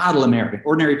this model American,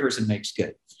 ordinary person makes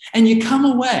good. And you come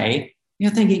away,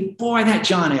 thinking, boy, that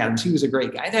John Adams, he was a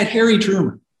great guy. That Harry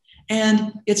Truman.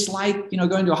 And it's like,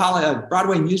 going to a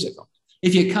Broadway musical.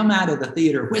 If you come out of the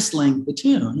theater whistling the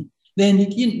tune, then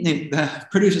the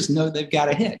producers know they've got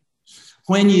a hit.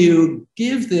 When you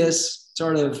give this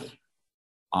sort of,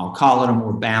 I'll call it a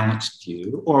more balanced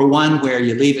view, or one where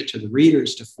you leave it to the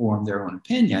readers to form their own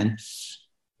opinion,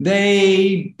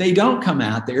 they don't come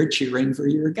out there cheering for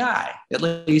your guy. At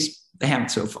least they haven't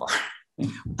so far.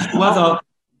 Although,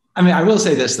 I mean, I will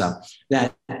say this, though,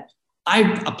 that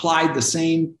I've applied the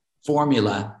same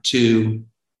formula to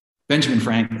Benjamin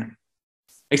Franklin,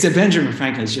 except Benjamin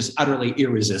Franklin is just utterly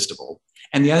irresistible.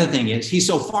 And the other thing is, he's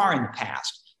so far in the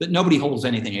past that nobody holds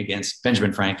anything against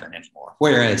Benjamin Franklin anymore.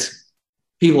 Whereas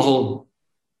people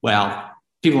in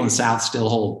the South still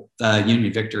hold the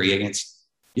Union victory against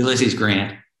Ulysses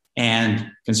Grant,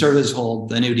 and conservatives hold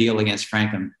the New Deal against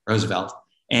Franklin Roosevelt,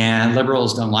 and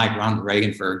liberals don't like Ronald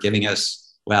Reagan for giving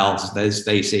us, well, as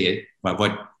they see it,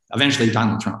 what eventually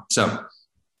Donald Trump. So,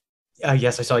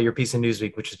 yes, I saw your piece in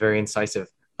Newsweek, which is very incisive.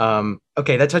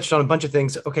 Okay, that touched on a bunch of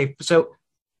things. Okay, so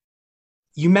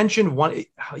you mentioned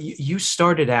you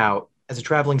started out as a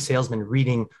traveling salesman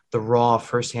reading the raw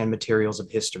firsthand materials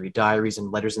of history, diaries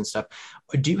and letters and stuff.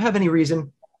 Do you have any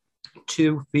reason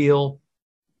to feel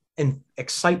an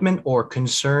excitement or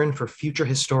concern for future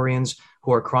historians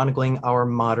who are chronicling our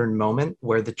modern moment,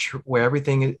 where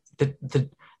everything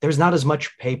there's not as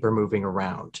much paper moving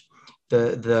around,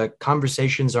 the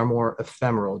conversations are more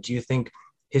ephemeral? Do you think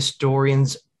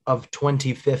historians of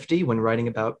 2050, when writing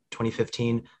about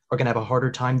 2015, are going to have a harder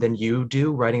time than you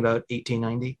do writing about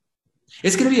 1890?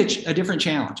 It's going to be a different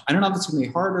challenge. I don't know if it's going to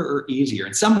be harder or easier.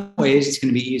 In some ways, it's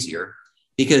going to be easier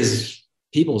because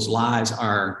people's lives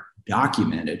are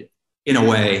documented in a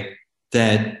way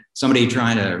that somebody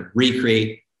trying to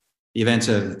recreate the events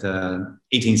of the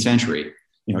 18th century,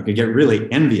 could get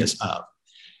really envious of.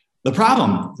 The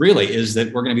problem really is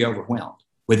that we're going to be overwhelmed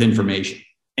with information,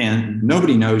 and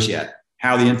nobody knows yet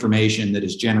how the information that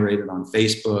is generated on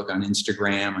Facebook, on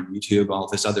Instagram, on YouTube, all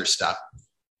this other stuff,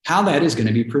 how that is going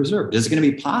to be preserved. Is it going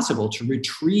to be possible to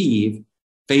retrieve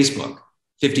Facebook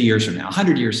 50 years from now,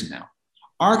 100 years from now?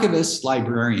 Archivists,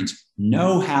 librarians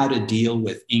know how to deal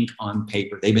with ink on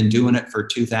paper. They've been doing it for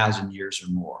 2,000 years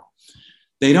or more.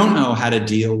 They don't know how to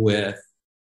deal with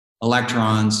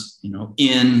electrons,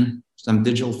 in some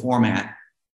digital format,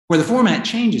 where the format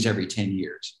changes every 10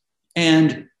 years.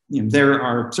 And there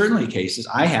are certainly cases.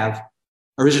 I have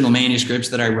original manuscripts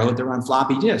that I wrote that were on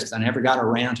floppy disks. I never got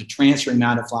around to transferring them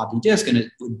out of floppy disk, and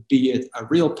it would be a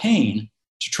real pain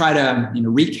to try to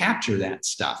recapture that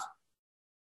stuff.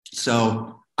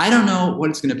 So I don't know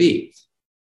what it's going to be.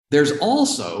 There's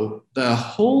also the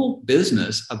whole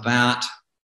business about,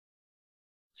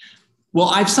 well,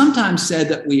 I've sometimes said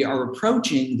that we are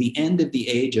approaching the end of the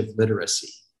age of literacy.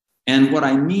 And what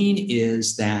I mean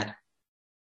is that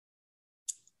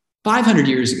 500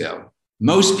 years ago,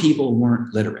 most people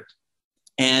weren't literate.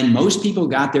 And most people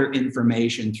got their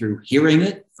information through hearing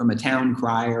it from a town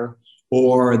crier,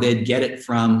 or they'd get it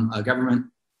from a government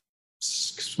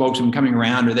spokesman coming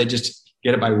around, or they'd just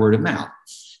get it by word of mouth.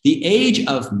 The age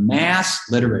of mass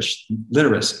literacy,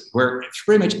 where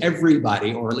pretty much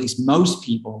everybody, or at least most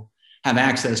people, have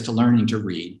access to learning to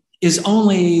read, is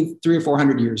only 300 or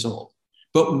 400 years old.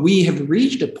 But we have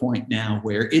reached a point now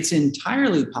where it's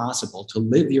entirely possible to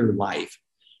live your life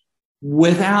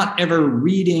without ever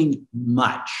reading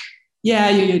much. Yeah,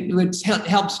 it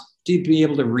helps to be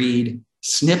able to read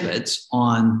snippets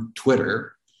on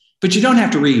Twitter, but you don't have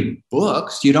to read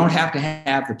books. You don't have to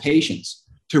have the patience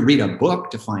to read a book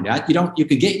to find out. You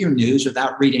can get your news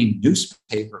without reading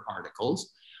newspaper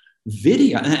articles,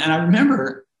 video. And I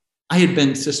remember I had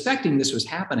been suspecting this was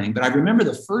happening, but I remember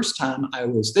the first time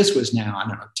this was now, I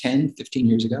don't know, 10, 15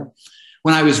 years ago,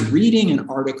 when I was reading an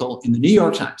article in the New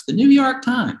York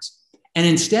Times. And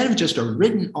instead of just a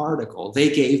written article, they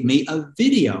gave me a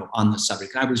video on the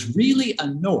subject. And I was really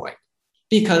annoyed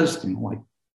because, like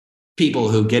people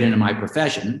who get into my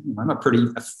profession, I'm a pretty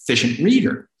efficient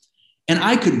reader. And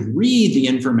I could read the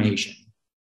information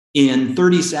in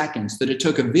 30 seconds that it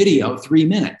took a video 3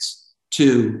 minutes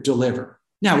to deliver.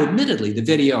 Now, admittedly, the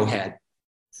video had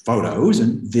photos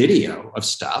and video of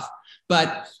stuff,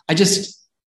 but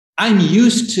I'm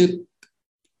used to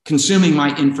consuming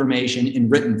my information in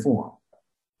written form.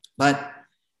 But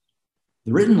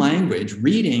the written language,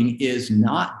 reading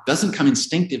doesn't come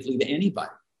instinctively to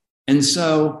anybody. And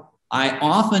so I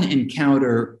often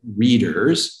encounter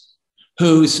readers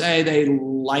who say they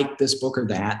like this book or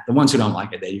that. The ones who don't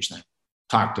like it, they usually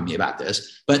talk to me about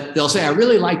this, but they'll say, I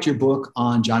really liked your book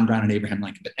on John Brown and Abraham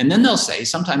Lincoln. And then they'll say,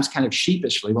 sometimes kind of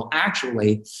sheepishly, well,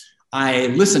 actually, I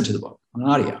listened to the book on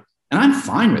audio. And I'm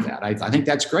fine with that. I think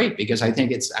that's great because I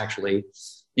think it's actually,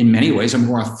 in many ways, a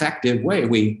more effective way.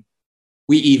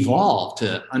 we evolve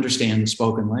to understand the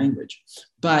spoken language.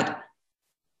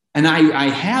 And I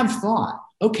have thought,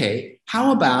 okay,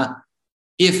 how about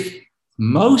if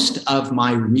most of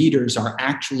my readers are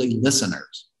actually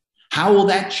listeners? How will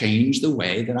that change the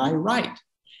way that I write?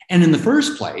 And in the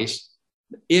first place,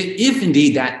 if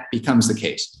indeed that becomes the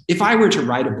case, if I were to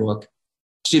write a book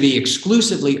to be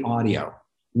exclusively audio,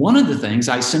 one of the things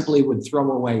I simply would throw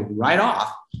away right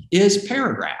off is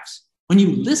paragraphs. When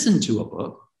you listen to a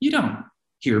book, you don't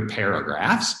hear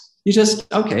paragraphs. You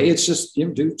just, okay, it's just,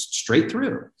 you do straight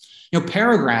through.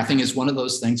 Paragraphing is one of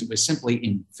those things that was simply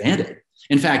invented.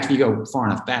 In fact, if you go far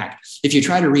enough back, if you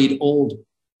try to read old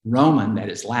Roman, that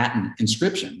is Latin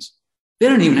inscriptions, they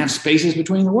don't even have spaces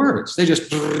between the words.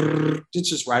 It's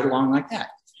just right along like that.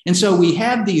 And so we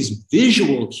have these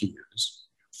visual cues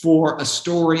for a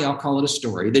story, I'll call it a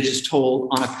story, that is told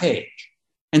on a page.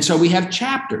 And so we have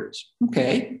chapters,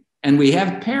 okay, and we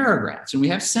have paragraphs and we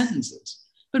have sentences.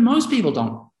 But most people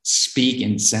don't speak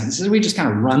in sentences. We just kind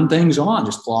of run things on,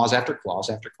 just clause after clause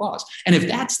after clause. And if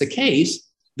that's the case,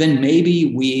 then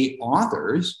maybe we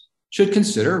authors should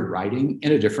consider writing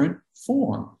in a different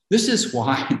form. This is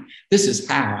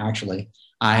how actually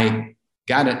I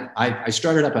got it. I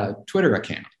started up a Twitter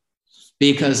account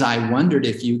because I wondered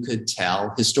if you could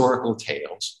tell historical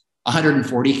tales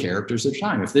 140 characters at a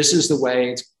time. If this is the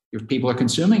way if people are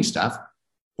consuming stuff,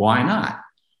 why not?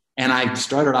 And I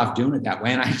started off doing it that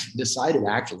way. And I decided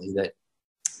actually that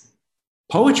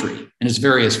poetry in its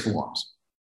various forms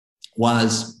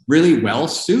was really well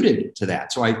suited to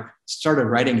that. So I started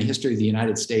writing a history of the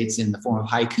United States in the form of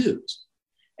haikus.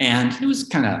 And it was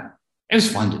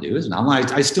fun to do.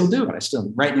 I still do it.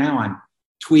 Right now I'm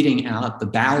tweeting out the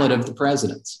Ballad of the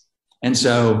Presidents. And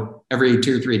so every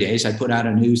 2 or 3 days, I put out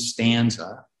a new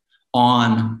stanza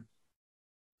on,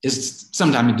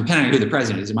 sometimes depending on who the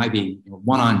president is, it might be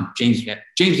one on James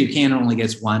Buchanan only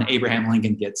gets one. Abraham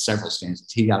Lincoln gets several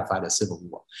stanzas. He got to fight a civil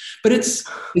war. But it's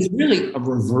really a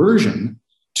reversion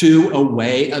to a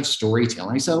way of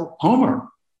storytelling. So Homer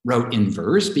wrote in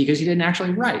verse because he didn't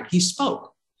actually write. He spoke.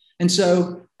 And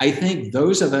so I think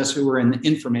those of us who are in the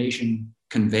information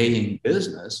conveying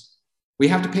business, we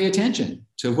have to pay attention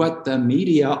to what the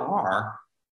media are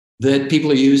that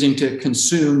people are using to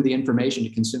consume the information, to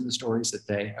consume the stories that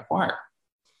they acquire.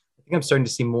 I think I'm starting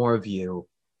to see more of you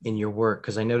in your work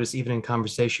because I notice even in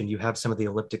conversation, you have some of the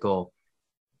elliptical,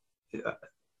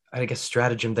 I guess,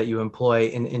 stratagem that you employ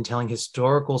in telling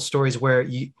historical stories where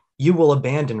you will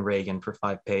abandon Reagan for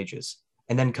 5 pages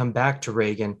and then come back to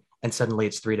Reagan and suddenly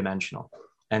it's 3-dimensional.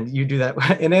 And you do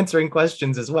that in answering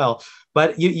questions as well.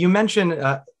 But you mentioned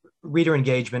reader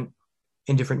engagement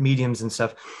in different mediums and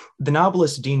stuff. The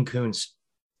novelist Dean Koontz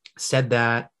said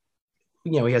that,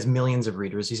 he has millions of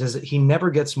readers. He says that he never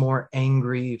gets more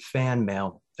angry fan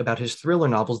mail about his thriller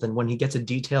novels than when he gets a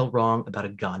detail wrong about a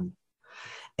gun.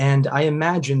 And I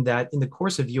imagine that in the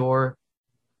course of your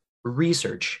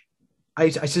research, I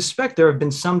suspect there have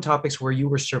been some topics where you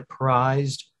were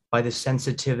surprised by the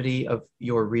sensitivity of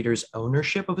your readers'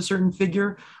 ownership of a certain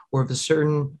figure or of a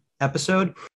certain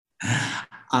episode.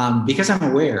 Because I'm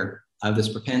aware of this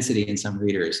propensity in some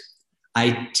readers,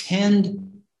 I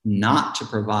tend not to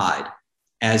provide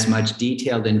as much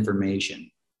detailed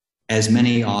information as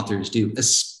many authors do,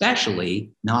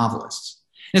 especially novelists.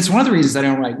 And it's one of the reasons I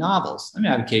don't write novels. I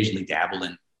mean, I've occasionally dabbled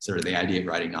in sort of the idea of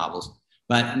writing novels,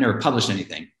 but I've never published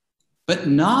anything. But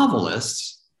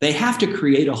novelists, they have to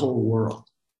create a whole world.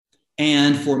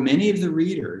 And for many of the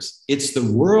readers, it's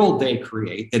the world they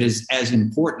create that is as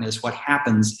important as what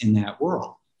happens in that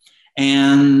world.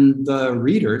 And the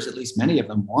readers, at least many of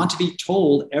them, want to be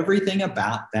told everything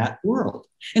about that world.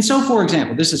 And so, for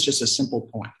example, this is just a simple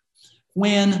point.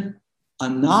 When a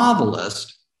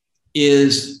novelist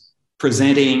is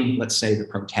presenting, let's say, the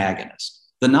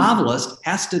protagonist, the novelist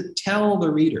has to tell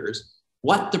the readers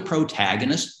what the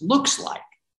protagonist looks like,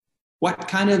 what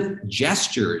kind of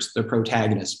gestures the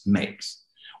protagonist makes.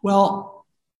 Well,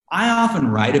 I often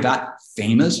write about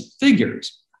famous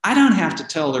figures. I don't have to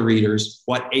tell the readers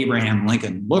what Abraham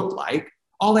Lincoln looked like.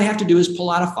 All they have to do is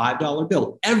pull out a $5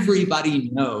 bill.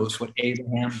 Everybody knows what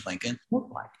Abraham Lincoln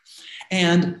looked like.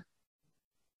 And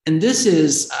this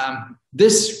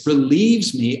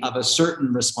relieves me of a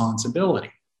certain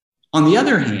responsibility. On the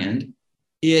other hand,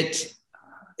 it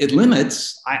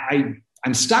limits,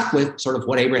 I'm stuck with sort of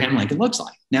what Abraham Lincoln looks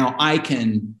like. Now, I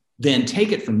can then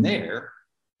take it from there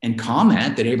and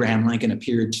comment that Abraham Lincoln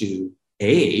appeared to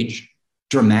age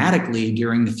dramatically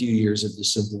during the few years of the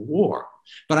Civil War.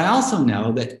 But I also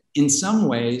know that in some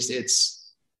ways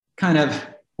it's kind of,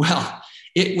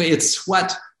 it's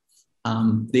what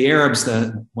the Arabs,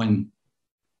 when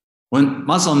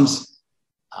Muslims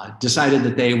decided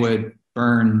that they would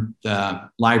burn the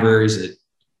libraries at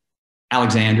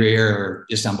Alexandria or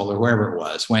Istanbul or wherever it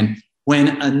was. When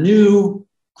a new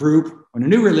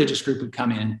religious group would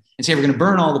come in and say, we're going to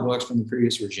burn all the books from the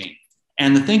previous regime.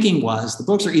 And the thinking was the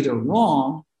books are either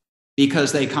wrong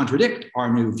because they contradict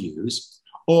our new views,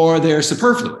 or they're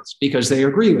superfluous because they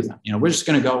agree with them. We're just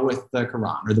going to go with the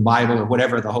Quran or the Bible or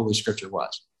whatever the Holy Scripture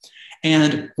was.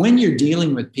 And when you're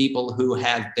dealing with people who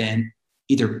have been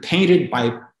either painted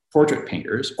by portrait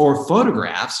painters or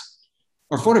photographed,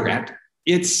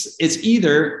 it's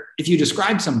either, if you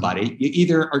describe somebody, you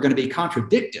either are going to be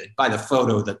contradicted by the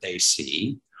photo that they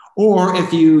see, or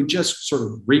if you just sort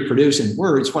of reproduce in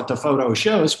words what the photo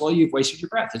shows, well, you've wasted your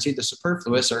breath. It's either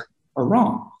superfluous or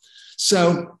wrong.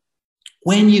 So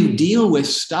when you deal with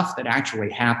stuff that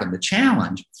actually happened, the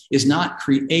challenge is not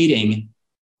creating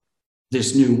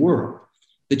this new world.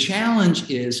 The challenge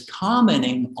is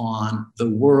commenting on the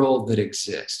world that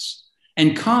exists.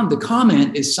 And the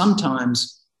comment is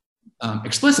sometimes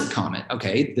explicit comment.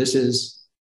 Okay, this is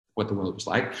what the world was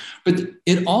like. But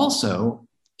it also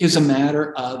is a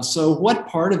matter of, so what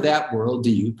part of that world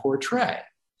do you portray?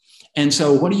 And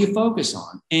so what do you focus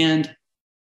on? And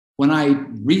when I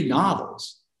read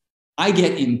novels, I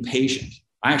get impatient.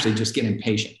 I actually just get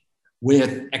impatient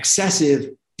with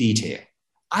excessive detail.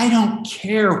 I don't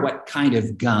care what kind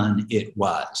of gun it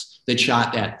was that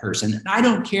shot that person. And I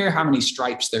don't care how many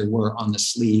stripes there were on the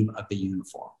sleeve of the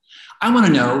uniform. I want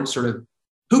to know sort of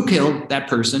who killed that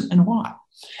person and why.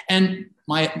 And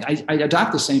I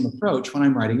adopt the same approach when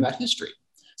I'm writing about history.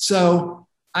 So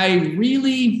I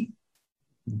really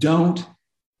don't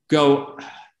go.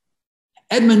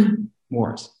 Edmund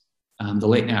Morris, the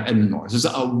late now Edmund Morris, is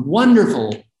a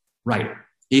wonderful writer.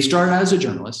 He started out as a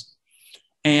journalist,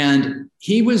 and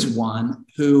he was one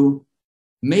who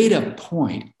made a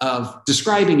point of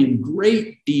describing in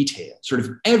great detail sort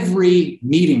of every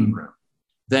meeting room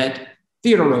that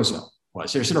Theodore Roosevelt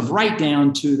was. They're sort of right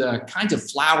down to the kinds of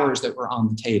flowers that were on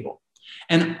the table.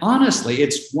 And honestly,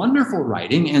 it's wonderful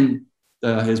writing, and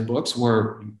his books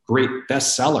were great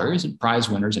bestsellers and prize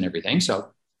winners and everything.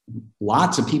 So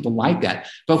lots of people like that.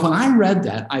 But when I read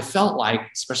that, I felt like,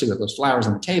 especially with those flowers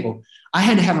on the table, I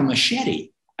had to have a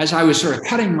machete as I was sort of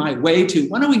cutting my way to,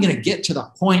 when are we going to get to the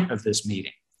point of this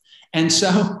meeting? And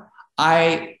so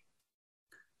I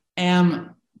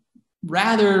am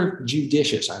rather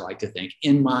judicious, I like to think,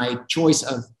 in my choice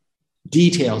of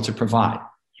detail to provide.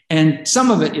 And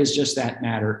some of it is just that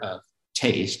matter of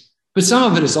taste, but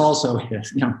some of it is also,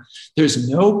 there's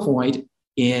no point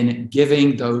in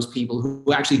giving those people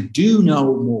who actually do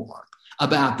know more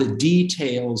about the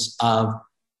details of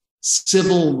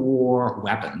Civil War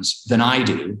weapons than I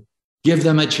do, give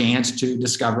them a chance to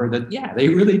discover that, yeah, they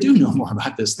really do know more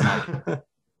about this than I do.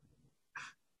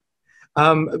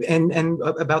 And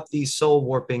about the soul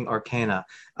warping arcana,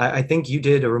 I think you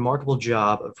did a remarkable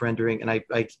job of rendering, and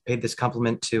I paid this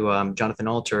compliment to Jonathan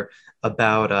Alter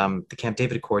about the Camp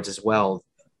David Accords as well,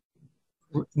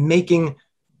 making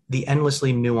the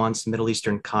endlessly nuanced Middle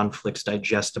Eastern conflicts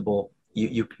digestible.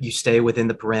 You stay within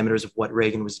the parameters of what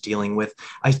Reagan was dealing with.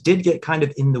 I did get kind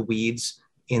of in the weeds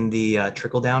in the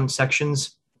trickle-down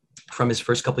sections from his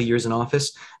first couple of years in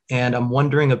office, and I'm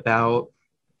wondering about,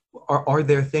 are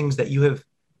there things that you have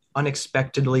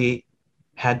unexpectedly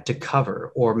had to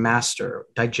cover or master,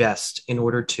 digest in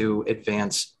order to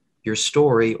advance your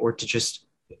story, or to just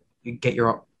get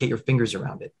your fingers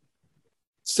around it?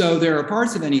 So there are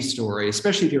parts of any story,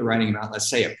 especially if you're writing about, let's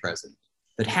say, a president,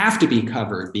 that have to be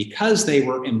covered because they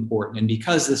were important and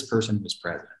because this person was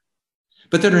president,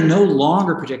 but that are no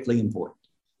longer particularly important,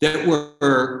 that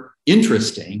were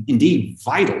interesting, indeed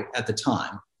vital at the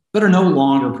time, but are no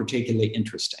longer particularly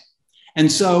interesting.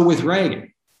 And so with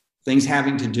Reagan, things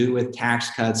having to do with tax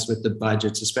cuts, with the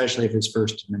budgets, especially of his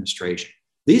first administration,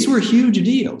 these were huge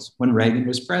deals when Reagan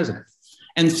was president.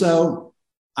 And so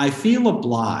I feel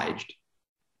obliged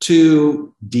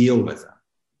to deal with them.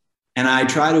 And I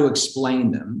try to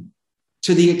explain them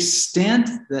to the extent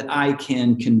that I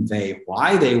can convey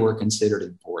why they were considered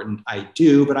important. I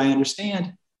do, but I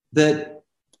understand that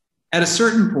at a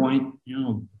certain point,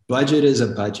 budget is a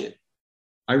budget.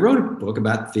 I wrote a book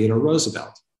about Theodore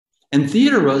Roosevelt. And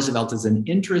Theodore Roosevelt is an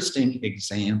interesting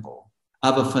example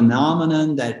of a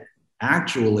phenomenon that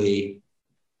actually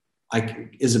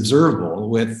is observable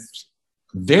with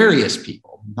various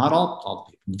people, not all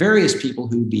people, various people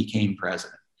who became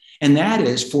president. And that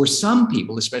is, for some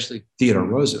people, especially Theodore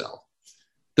Roosevelt,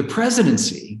 the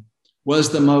presidency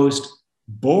was the most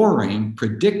boring,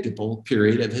 predictable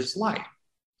period of his life.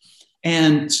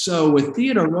 And so with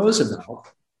Theodore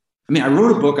Roosevelt, I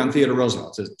wrote a book on Theodore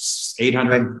Roosevelt. It's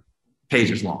 800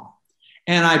 pages long.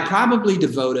 And I probably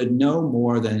devoted no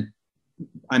more than,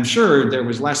 I'm sure there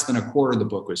was less than a quarter of the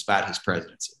book was about his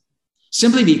presidency,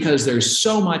 simply because there's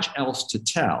so much else to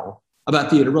tell about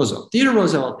Theodore Roosevelt. Theodore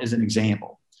Roosevelt is an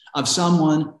example of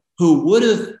someone who would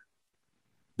have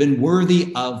been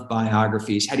worthy of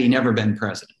biographies had he never been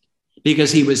president,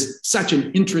 because he was such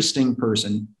an interesting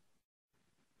person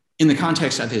in the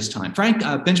context of his time.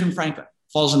 Benjamin Franklin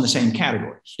falls in the same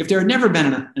category. If there had never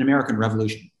been an American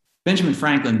Revolution, Benjamin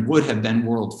Franklin would have been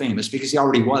world famous because he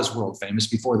already was world famous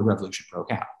before the revolution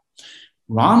broke out.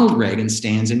 Ronald Reagan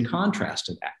stands in contrast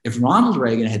to that. If Ronald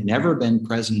Reagan had never been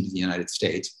president of the United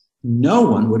States, no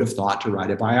one would have thought to write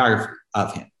a biography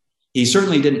of him. He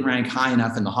certainly didn't rank high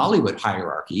enough in the Hollywood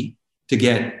hierarchy to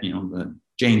get, the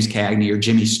James Cagney or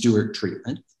Jimmy Stewart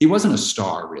treatment. He wasn't a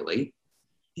star, really.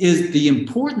 Is the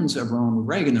importance of Ronald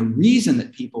Reagan, the reason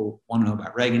that people want to know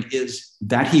about Reagan is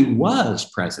that he was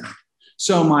president.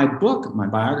 So my book, my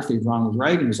biography of Ronald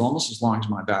Reagan, is almost as long as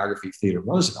my biography of Theodore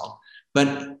Roosevelt.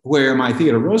 But where my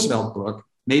Theodore Roosevelt book,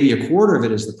 maybe a quarter of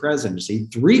it is the presidency,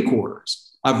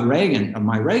 3/4 of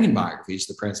my Reagan biography is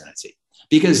the presidency,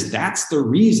 because that's the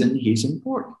reason he's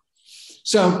important.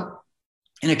 So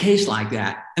in a case like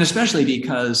that, and especially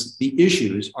because the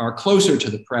issues are closer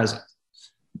to the present,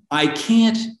 I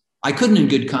couldn't in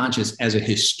good conscience as a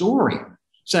historian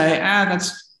say,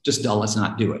 that's just dull, let's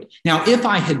not do it. Now, if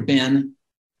I had been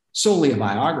solely a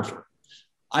biographer,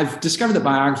 I've discovered that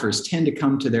biographers tend to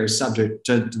come to their subject,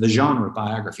 to the genre of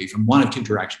biography, from one of two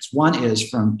directions. One is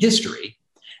from history,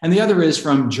 and the other is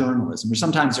from journalism, or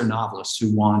sometimes they're novelists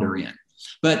who wander in.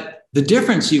 But the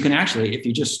difference, you can actually, if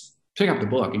you just pick up the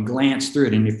book and glance through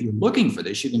it, and if you're looking for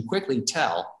this, you can quickly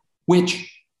tell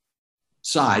which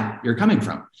side you're coming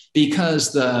from,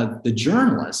 because the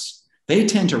journalists, they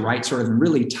tend to write sort of in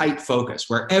really tight focus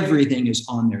where everything is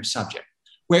on their subject.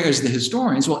 Whereas the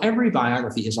historians, well, every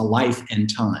biography is a life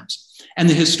and times. And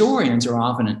the historians are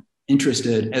often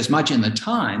interested as much in the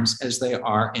times as they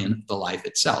are in the life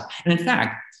itself. And in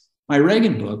fact, my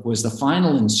Reagan book was the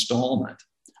final installment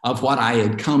of what I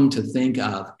had come to think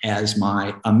of as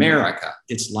my America,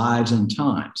 its lives and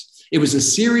times. It was a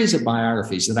series of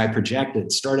biographies that I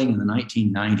projected starting in the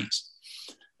 1990s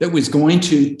that was going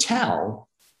to tell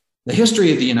the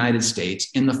history of the United States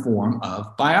in the form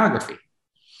of biography.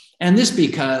 And this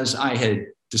because I had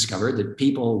discovered that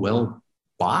people will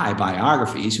buy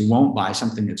biographies who won't buy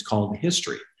something that's called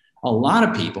history. A lot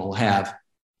of people have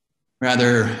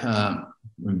rather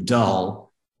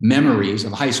dull memories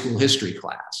of high school history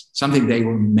class, something they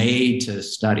were made to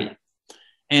study.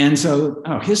 And so,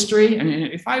 history, I mean,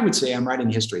 if I would say I'm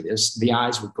writing history of this, the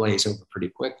eyes would glaze over pretty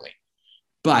quickly.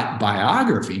 But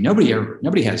biography,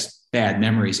 nobody has bad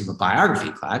memories of a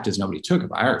biography class because nobody took a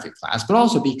biography class, but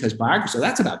also because biography, so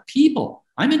that's about people.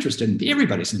 I'm interested in,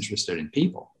 everybody's interested in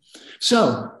people.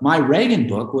 So my Reagan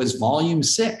book was volume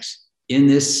 6 in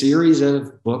this series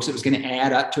of books that was going to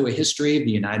add up to a history of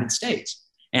the United States.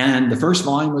 And the first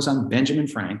volume was on Benjamin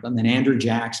Franklin, then Andrew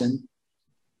Jackson,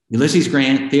 Ulysses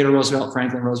Grant, Theodore Roosevelt,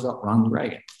 Franklin Roosevelt, Ronald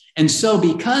Reagan. And so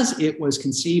because it was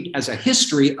conceived as a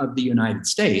history of the United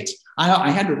States,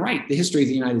 I had to write the history of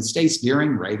the United States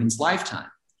during Reagan's lifetime.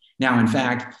 Now, in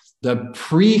fact, the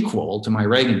prequel to my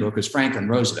Reagan book was Franklin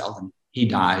Roosevelt, and he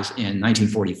dies in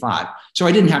 1945. So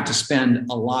I didn't have to spend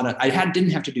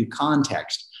didn't have to do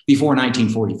context before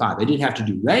 1945. I did have to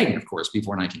do Reagan, of course,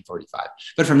 before 1945.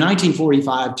 But from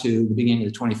 1945 to the beginning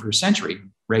of the 21st century,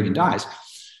 Reagan dies,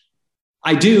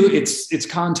 I do its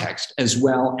context as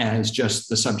well as just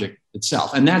the subject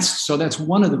itself. And that's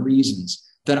one of the reasons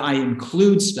that I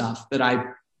include stuff that I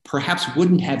perhaps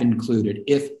wouldn't have included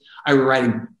if I were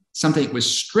writing something that was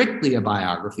strictly a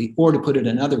biography, or to put it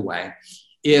another way,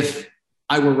 if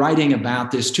I were writing about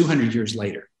this 200 years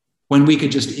later, when we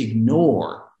could just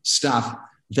ignore stuff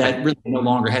that really no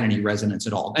longer had any resonance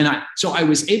at all. And so I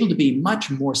was able to be much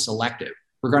more selective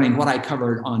regarding what I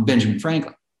covered on Benjamin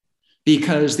Franklin,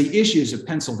 because the issues of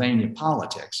Pennsylvania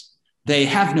politics, they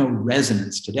have no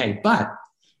resonance today, but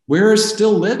we're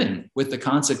still living with the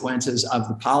consequences of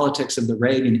the politics of the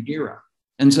Reagan era.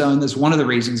 And that's one of the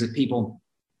reasons that people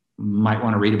might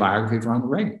want to read a biography of Ronald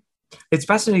Reagan. It's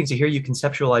fascinating to hear you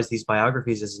conceptualize these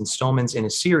biographies as installments in a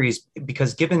series,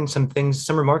 because given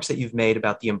some remarks that you've made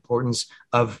about the importance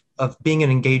of being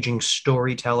an engaging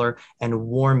storyteller and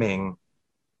warming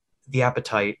the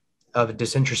appetite of a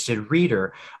disinterested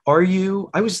reader,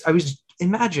 I was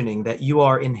imagining that you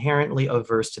are inherently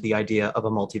averse to the idea of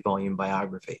a multi-volume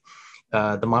biography.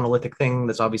 The monolithic thing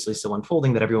that's obviously still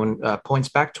unfolding that everyone points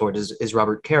back toward is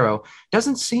Robert Caro.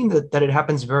 Doesn't seem that it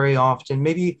happens very often.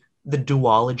 Maybe the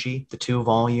duology, the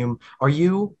 2-volume. Are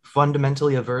you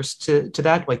fundamentally averse to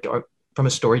that? Like, from a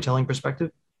storytelling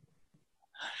perspective?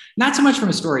 Not so much from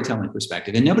a storytelling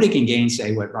perspective, and nobody can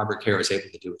gainsay what Robert Caro was able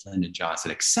to do with Lyndon Johnson,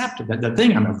 except that the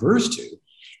thing I'm averse to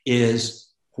is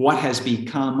what has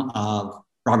become of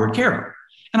Robert Caro.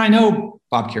 And I know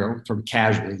Bob Caro sort of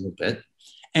casually a little bit,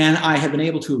 and I have been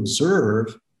able to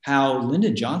observe how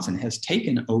Lyndon Johnson has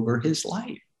taken over his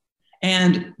life.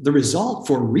 And the result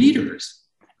for readers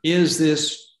is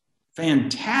this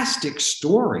fantastic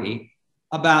story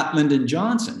about Lyndon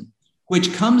Johnson,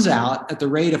 which comes out at the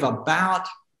rate of about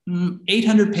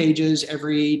 800 pages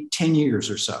every 10 years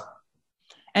or so.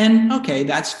 And okay,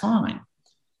 that's fine.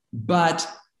 But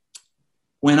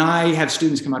when I have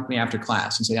students come up to me after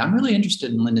class and say, I'm really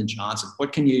interested in Lyndon Johnson,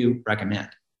 what can you recommend?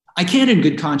 I can't in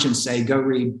good conscience say, go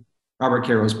read Robert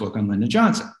Caro's book on Lyndon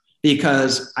Johnson,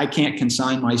 because I can't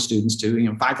consign my students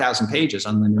to 5,000 pages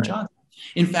on Lyndon Johnson.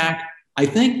 In fact, I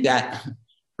think that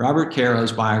Robert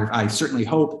Caro's biography, I certainly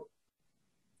hope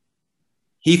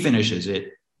he finishes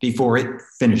it before it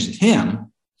finishes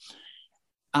him.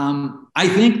 I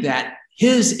think that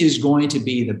his is going to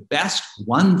be the best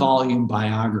one-volume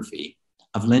biography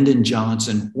of Lyndon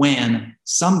Johnson when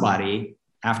somebody,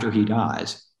 after he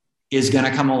dies, is going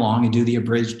to come along and do the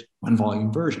abridged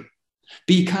one-volume version.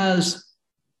 Because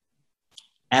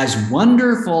as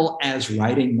wonderful as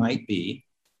writing might be,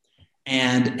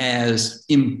 and as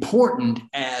important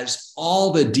as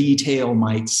all the detail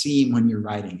might seem when you're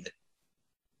writing it,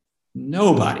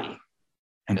 nobody,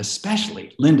 and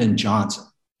especially Lyndon Johnson,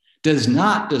 does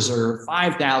not deserve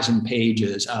 5,000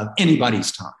 pages of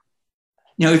anybody's time.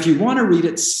 Now, if you want to read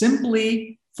it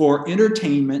simply for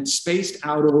entertainment spaced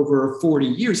out over 40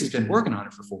 years, he's been working on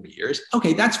it for 40 years,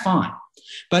 okay, that's fine.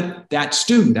 But that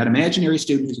student, that imaginary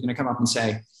student who's going to come up and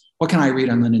say, what can I read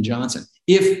on Lyndon Johnson?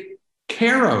 If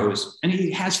Caro's, and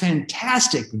he has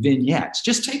fantastic vignettes,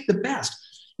 just take the best.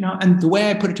 And the way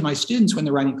I put it to my students when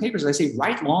they're writing papers, I say,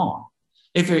 write long.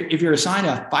 If you're assigned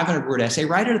a 500-word essay,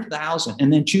 write it 1,000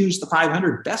 and then choose the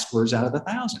 500 best words out of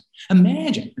 1,000.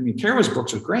 Imagine, Caro's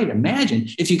books are great. Imagine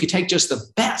if you could take just the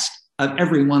best of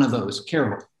every one of those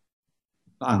Caro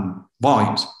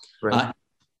volumes. Right.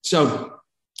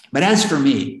 But as for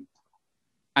me,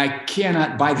 I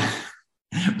cannot, by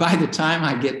the time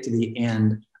I get to the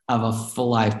end of a full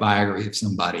life biography of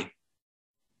somebody,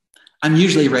 I'm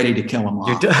usually ready to kill them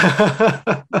off.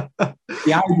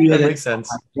 The idea that makes sense.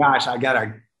 Oh gosh, I got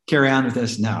to carry on with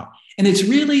this. No. And it's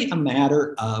really a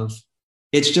matter of,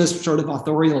 it's just sort of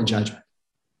authorial judgment.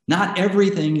 Not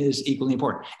everything is equally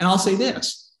important. And I'll say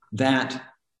this, that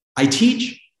I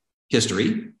teach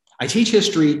history. I teach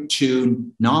history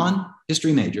to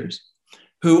non-history majors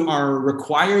who are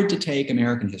required to take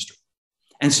American history.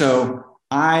 And so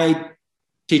I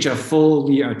teach a full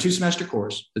 2-semester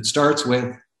course that starts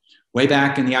with way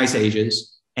back in the Ice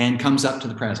Ages and comes up to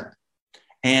the present.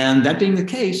 And that being the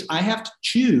case, I have to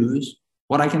choose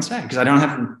what I can say because I don't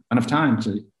have enough time.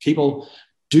 People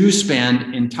do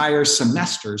spend entire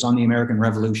semesters on the American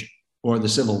Revolution or the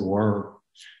Civil War or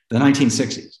the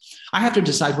 1960s. I have to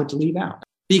decide what to leave out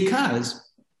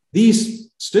because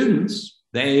these students,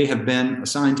 they have been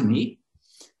assigned to me,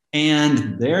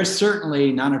 and they're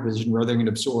certainly not in a position where they're going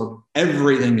to absorb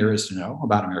everything there is to know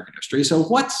about American history. So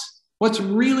what's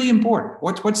really important?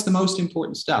 What's the most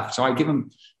important stuff? So I give them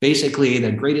basically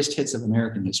the greatest hits of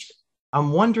American history.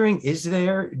 I'm wondering,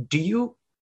 do you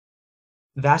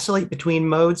vacillate between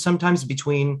modes sometimes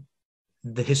between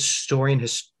the historian,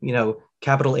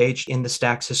 capital H in the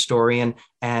stacks historian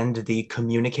and the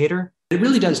communicator? It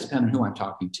really does depend on who I'm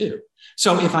talking to.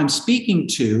 So if I'm speaking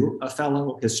to a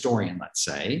fellow historian, let's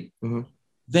say,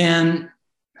 then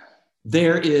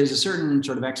there is a certain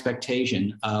sort of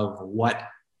expectation of what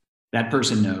that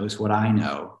person knows, what I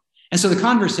know. And so the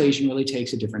conversation really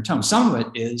takes a different tone. Some of it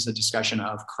is a discussion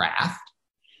of craft.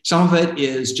 Some of it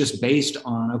is just based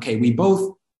on, okay, we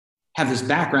both have this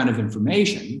background of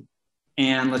information,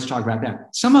 and let's talk about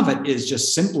that. Some of it is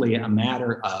just simply a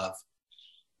matter of,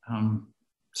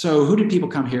 so who did people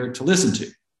come here to listen to?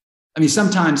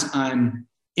 Sometimes I'm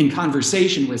in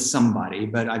conversation with somebody,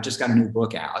 but I've just got a new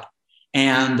book out,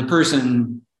 and the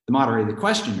person, the moderator, the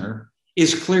questioner,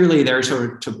 is clearly there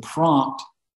sort of to prompt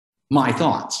my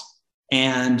thoughts.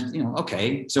 And,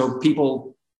 okay, so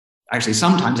people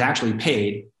sometimes actually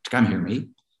paid to come hear me.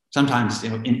 Sometimes,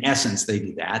 in essence, they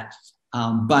do that.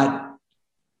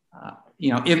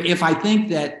 If I think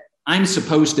that I'm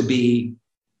supposed to be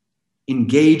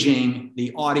engaging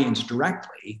the audience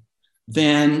directly,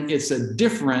 then it's a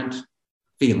different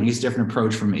feeling, it's a different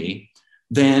approach for me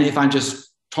than if I'm just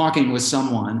talking with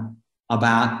someone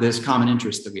about this common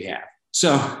interest that we have.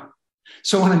 So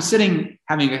when I'm sitting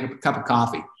having a cup of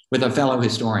coffee with a fellow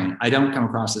historian, I don't come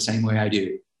across the same way I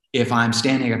do if I'm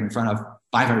standing up in front of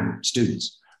 500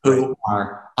 students who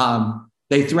are,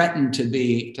 they threaten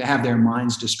to have their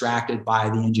minds distracted by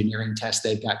the engineering test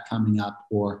they've got coming up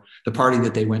or the party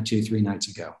that they went to 3 nights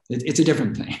ago. It's a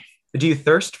different thing. Do you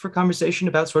thirst for conversation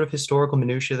about sort of historical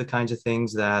minutiae, the kinds of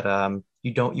things that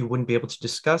you wouldn't be able to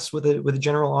discuss with a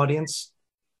general audience?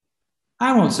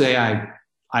 I won't say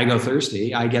I go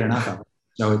thirsty. I get enough of it,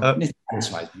 so it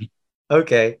satisfies me.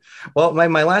 Okay. Well,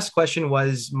 my last question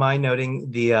was my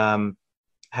noting the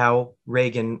how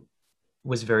Reagan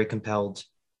was very compelled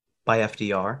by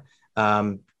FDR.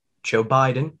 Joe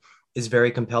Biden is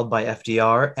very compelled by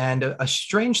FDR. And a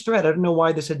strange thread, I don't know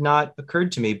why this had not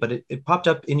occurred to me, but it popped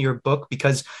up in your book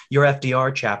because your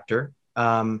FDR chapter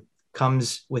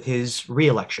comes with his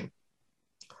reelection.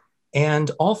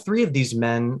 And all three of these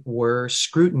men were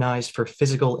scrutinized for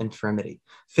physical infirmity,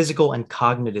 physical and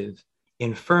cognitive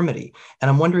infirmity. And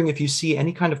I'm wondering if you see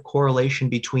any kind of correlation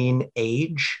between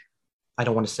age, I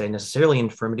don't want to say necessarily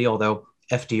infirmity, although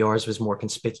FDR's was more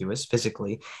conspicuous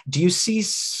physically. Do you see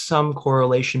some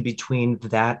correlation between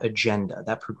that agenda,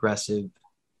 that progressive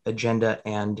agenda,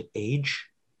 and age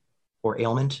or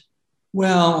ailment?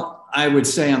 Well, I would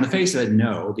say on the face of it,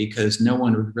 no, because no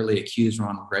one would really accuse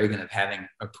Ronald Reagan of having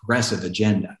a progressive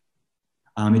agenda.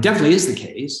 It definitely is the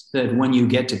case that when you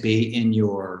get to be in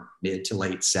your mid to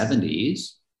late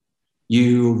 70s,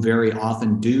 you very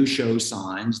often do show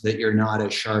signs that you're not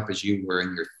as sharp as you were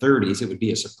in your 30s. It would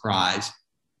be a surprise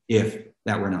if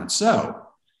that were not so.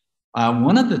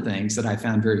 One of the things that I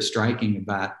found very striking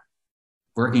about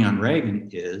working on Reagan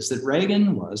is that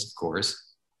Reagan was, of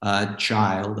course, a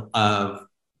child of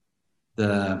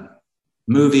the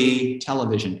movie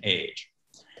television age.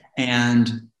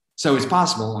 And so it's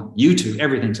possible on YouTube,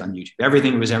 everything's on YouTube.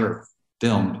 Everything that was ever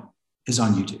filmed is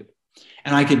on YouTube.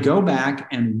 And I could go back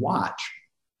and watch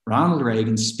Ronald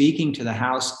Reagan speaking to the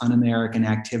House Un-American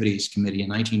Activities Committee in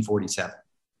 1947.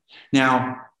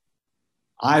 Now,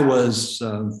 I was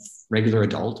a regular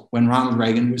adult when Ronald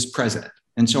Reagan was president.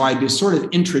 And so I was sort of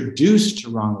introduced to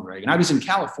Ronald Reagan. I was in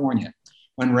California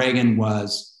when Reagan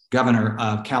was governor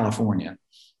of California.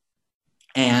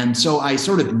 And so I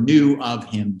sort of knew of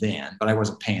him then, but I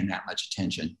wasn't paying that much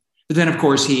attention. But then, of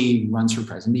course, he runs for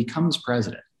president, becomes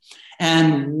president.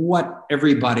 And what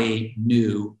everybody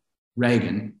knew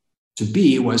Reagan to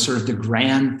be was sort of the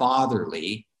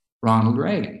grandfatherly Ronald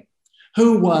Reagan,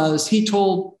 he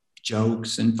told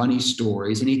jokes and funny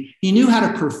stories, and he knew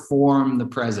how to perform the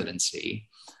presidency.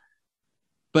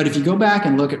 But if you go back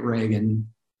and look at Reagan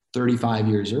 35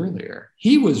 years earlier,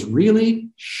 he was really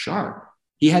sharp.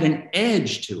 He had an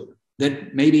edge to him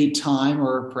that maybe time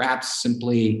or perhaps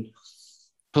simply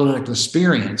political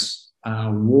experience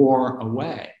wore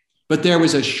away. But there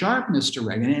was a sharpness to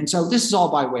Reagan. And so this is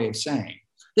all by way of saying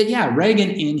that, yeah, Reagan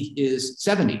in his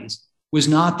 70s was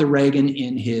not the Reagan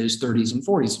in his 30s and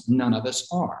 40s. None of us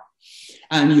are.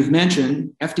 And you've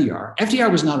mentioned FDR.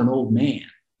 FDR was not an old man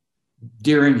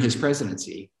during his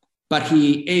presidency, but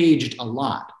he aged a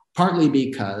lot, partly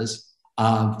because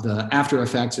of the after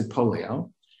effects of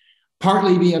polio,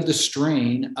 partly because of the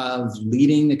strain of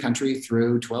leading the country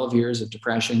through 12 years of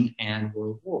depression and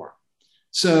World War.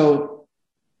 So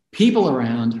people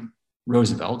around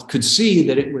Roosevelt could see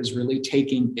that it was really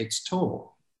taking its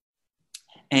toll.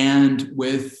 And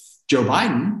with Joe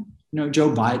Biden,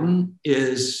 Joe Biden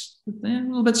is a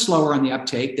little bit slower on the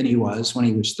uptake than he was when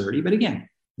he was 30. But again,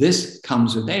 this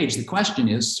comes with age. The question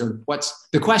is sort of what's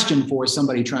the question for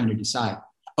somebody trying to decide,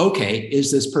 okay,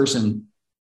 is this person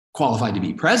qualified to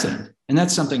be president? And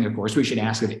that's something, of course, we should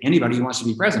ask of anybody who wants to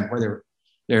be president, whether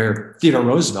they're Theodore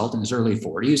Roosevelt in his early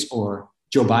 40s or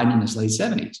Joe Biden in his late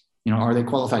 70s. Are they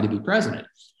qualified to be president?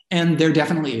 And there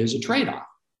definitely is a trade-off.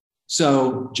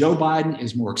 So Joe Biden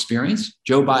is more experienced.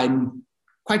 Joe Biden,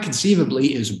 quite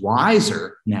conceivably, is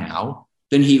wiser now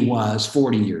than he was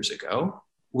 40 years ago.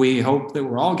 We hope that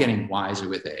we're all getting wiser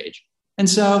with age. And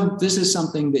so this is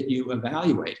something that you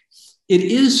evaluate. It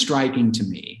is striking to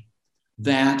me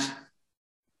that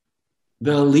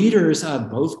the leaders of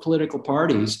both political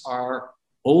parties are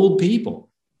old people.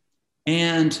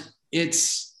 And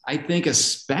it's, I think,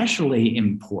 especially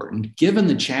important given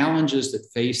the challenges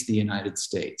that face the United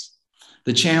States.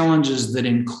 The challenges that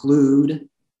include,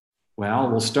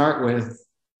 well, we'll start with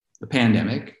the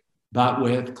pandemic, but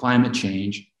with climate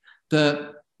change.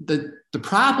 The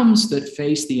problems that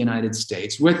face the United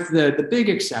States, with the big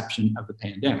exception of the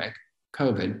pandemic,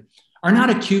 COVID, are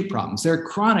not acute problems. They're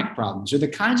chronic problems. They're the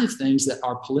kinds of things that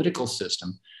our political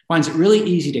system finds it really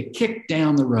easy to kick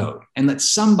down the road and let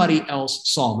somebody else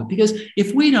solve it. Because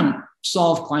if we don't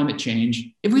solve climate change,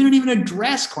 if we don't even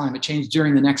address climate change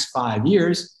during the next 5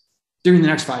 years,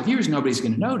 nobody's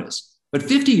going to notice. But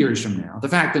 50 years from now, the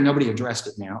fact that nobody addressed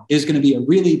it now is going to be a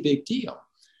really big deal.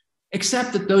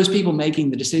 Except that those people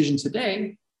making the decisions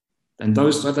today, and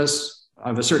those of us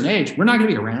of a certain age, we're not going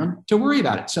to be around to worry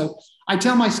about it. So I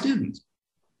tell my students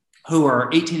who are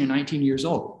 18 and 19 years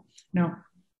old, now,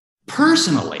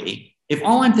 personally, if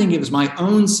all I'm thinking of is my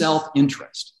own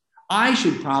self-interest, I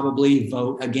should probably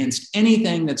vote against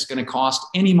anything that's going to cost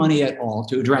any money at all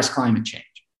to address climate change,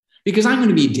 because I'm going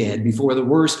to be dead before the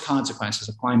worst consequences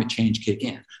of climate change kick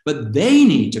in. But they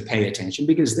need to pay attention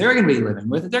because they're going to be living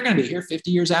with it. They're going to be here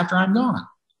 50 years after I'm gone.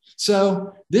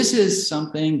 So this is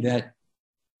something that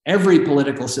every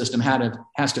political system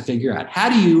has to figure out. How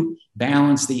do you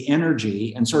balance the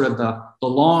energy and sort of the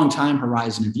long time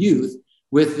horizon of youth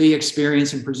with the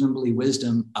experience and presumably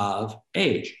wisdom of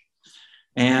age?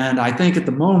 And I think at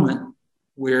the moment,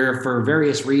 for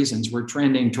various reasons, we're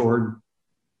trending toward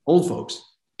old folks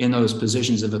in those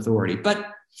positions of authority. But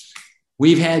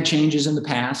we've had changes in the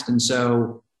past. And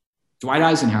so Dwight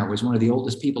Eisenhower was one of the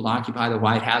oldest people to occupy the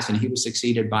White House, and he was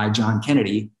succeeded by John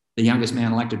Kennedy, the youngest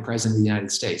man elected president of the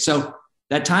United States. So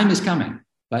that time is coming,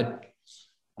 but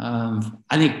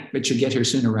I think it should get here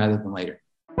sooner rather than later.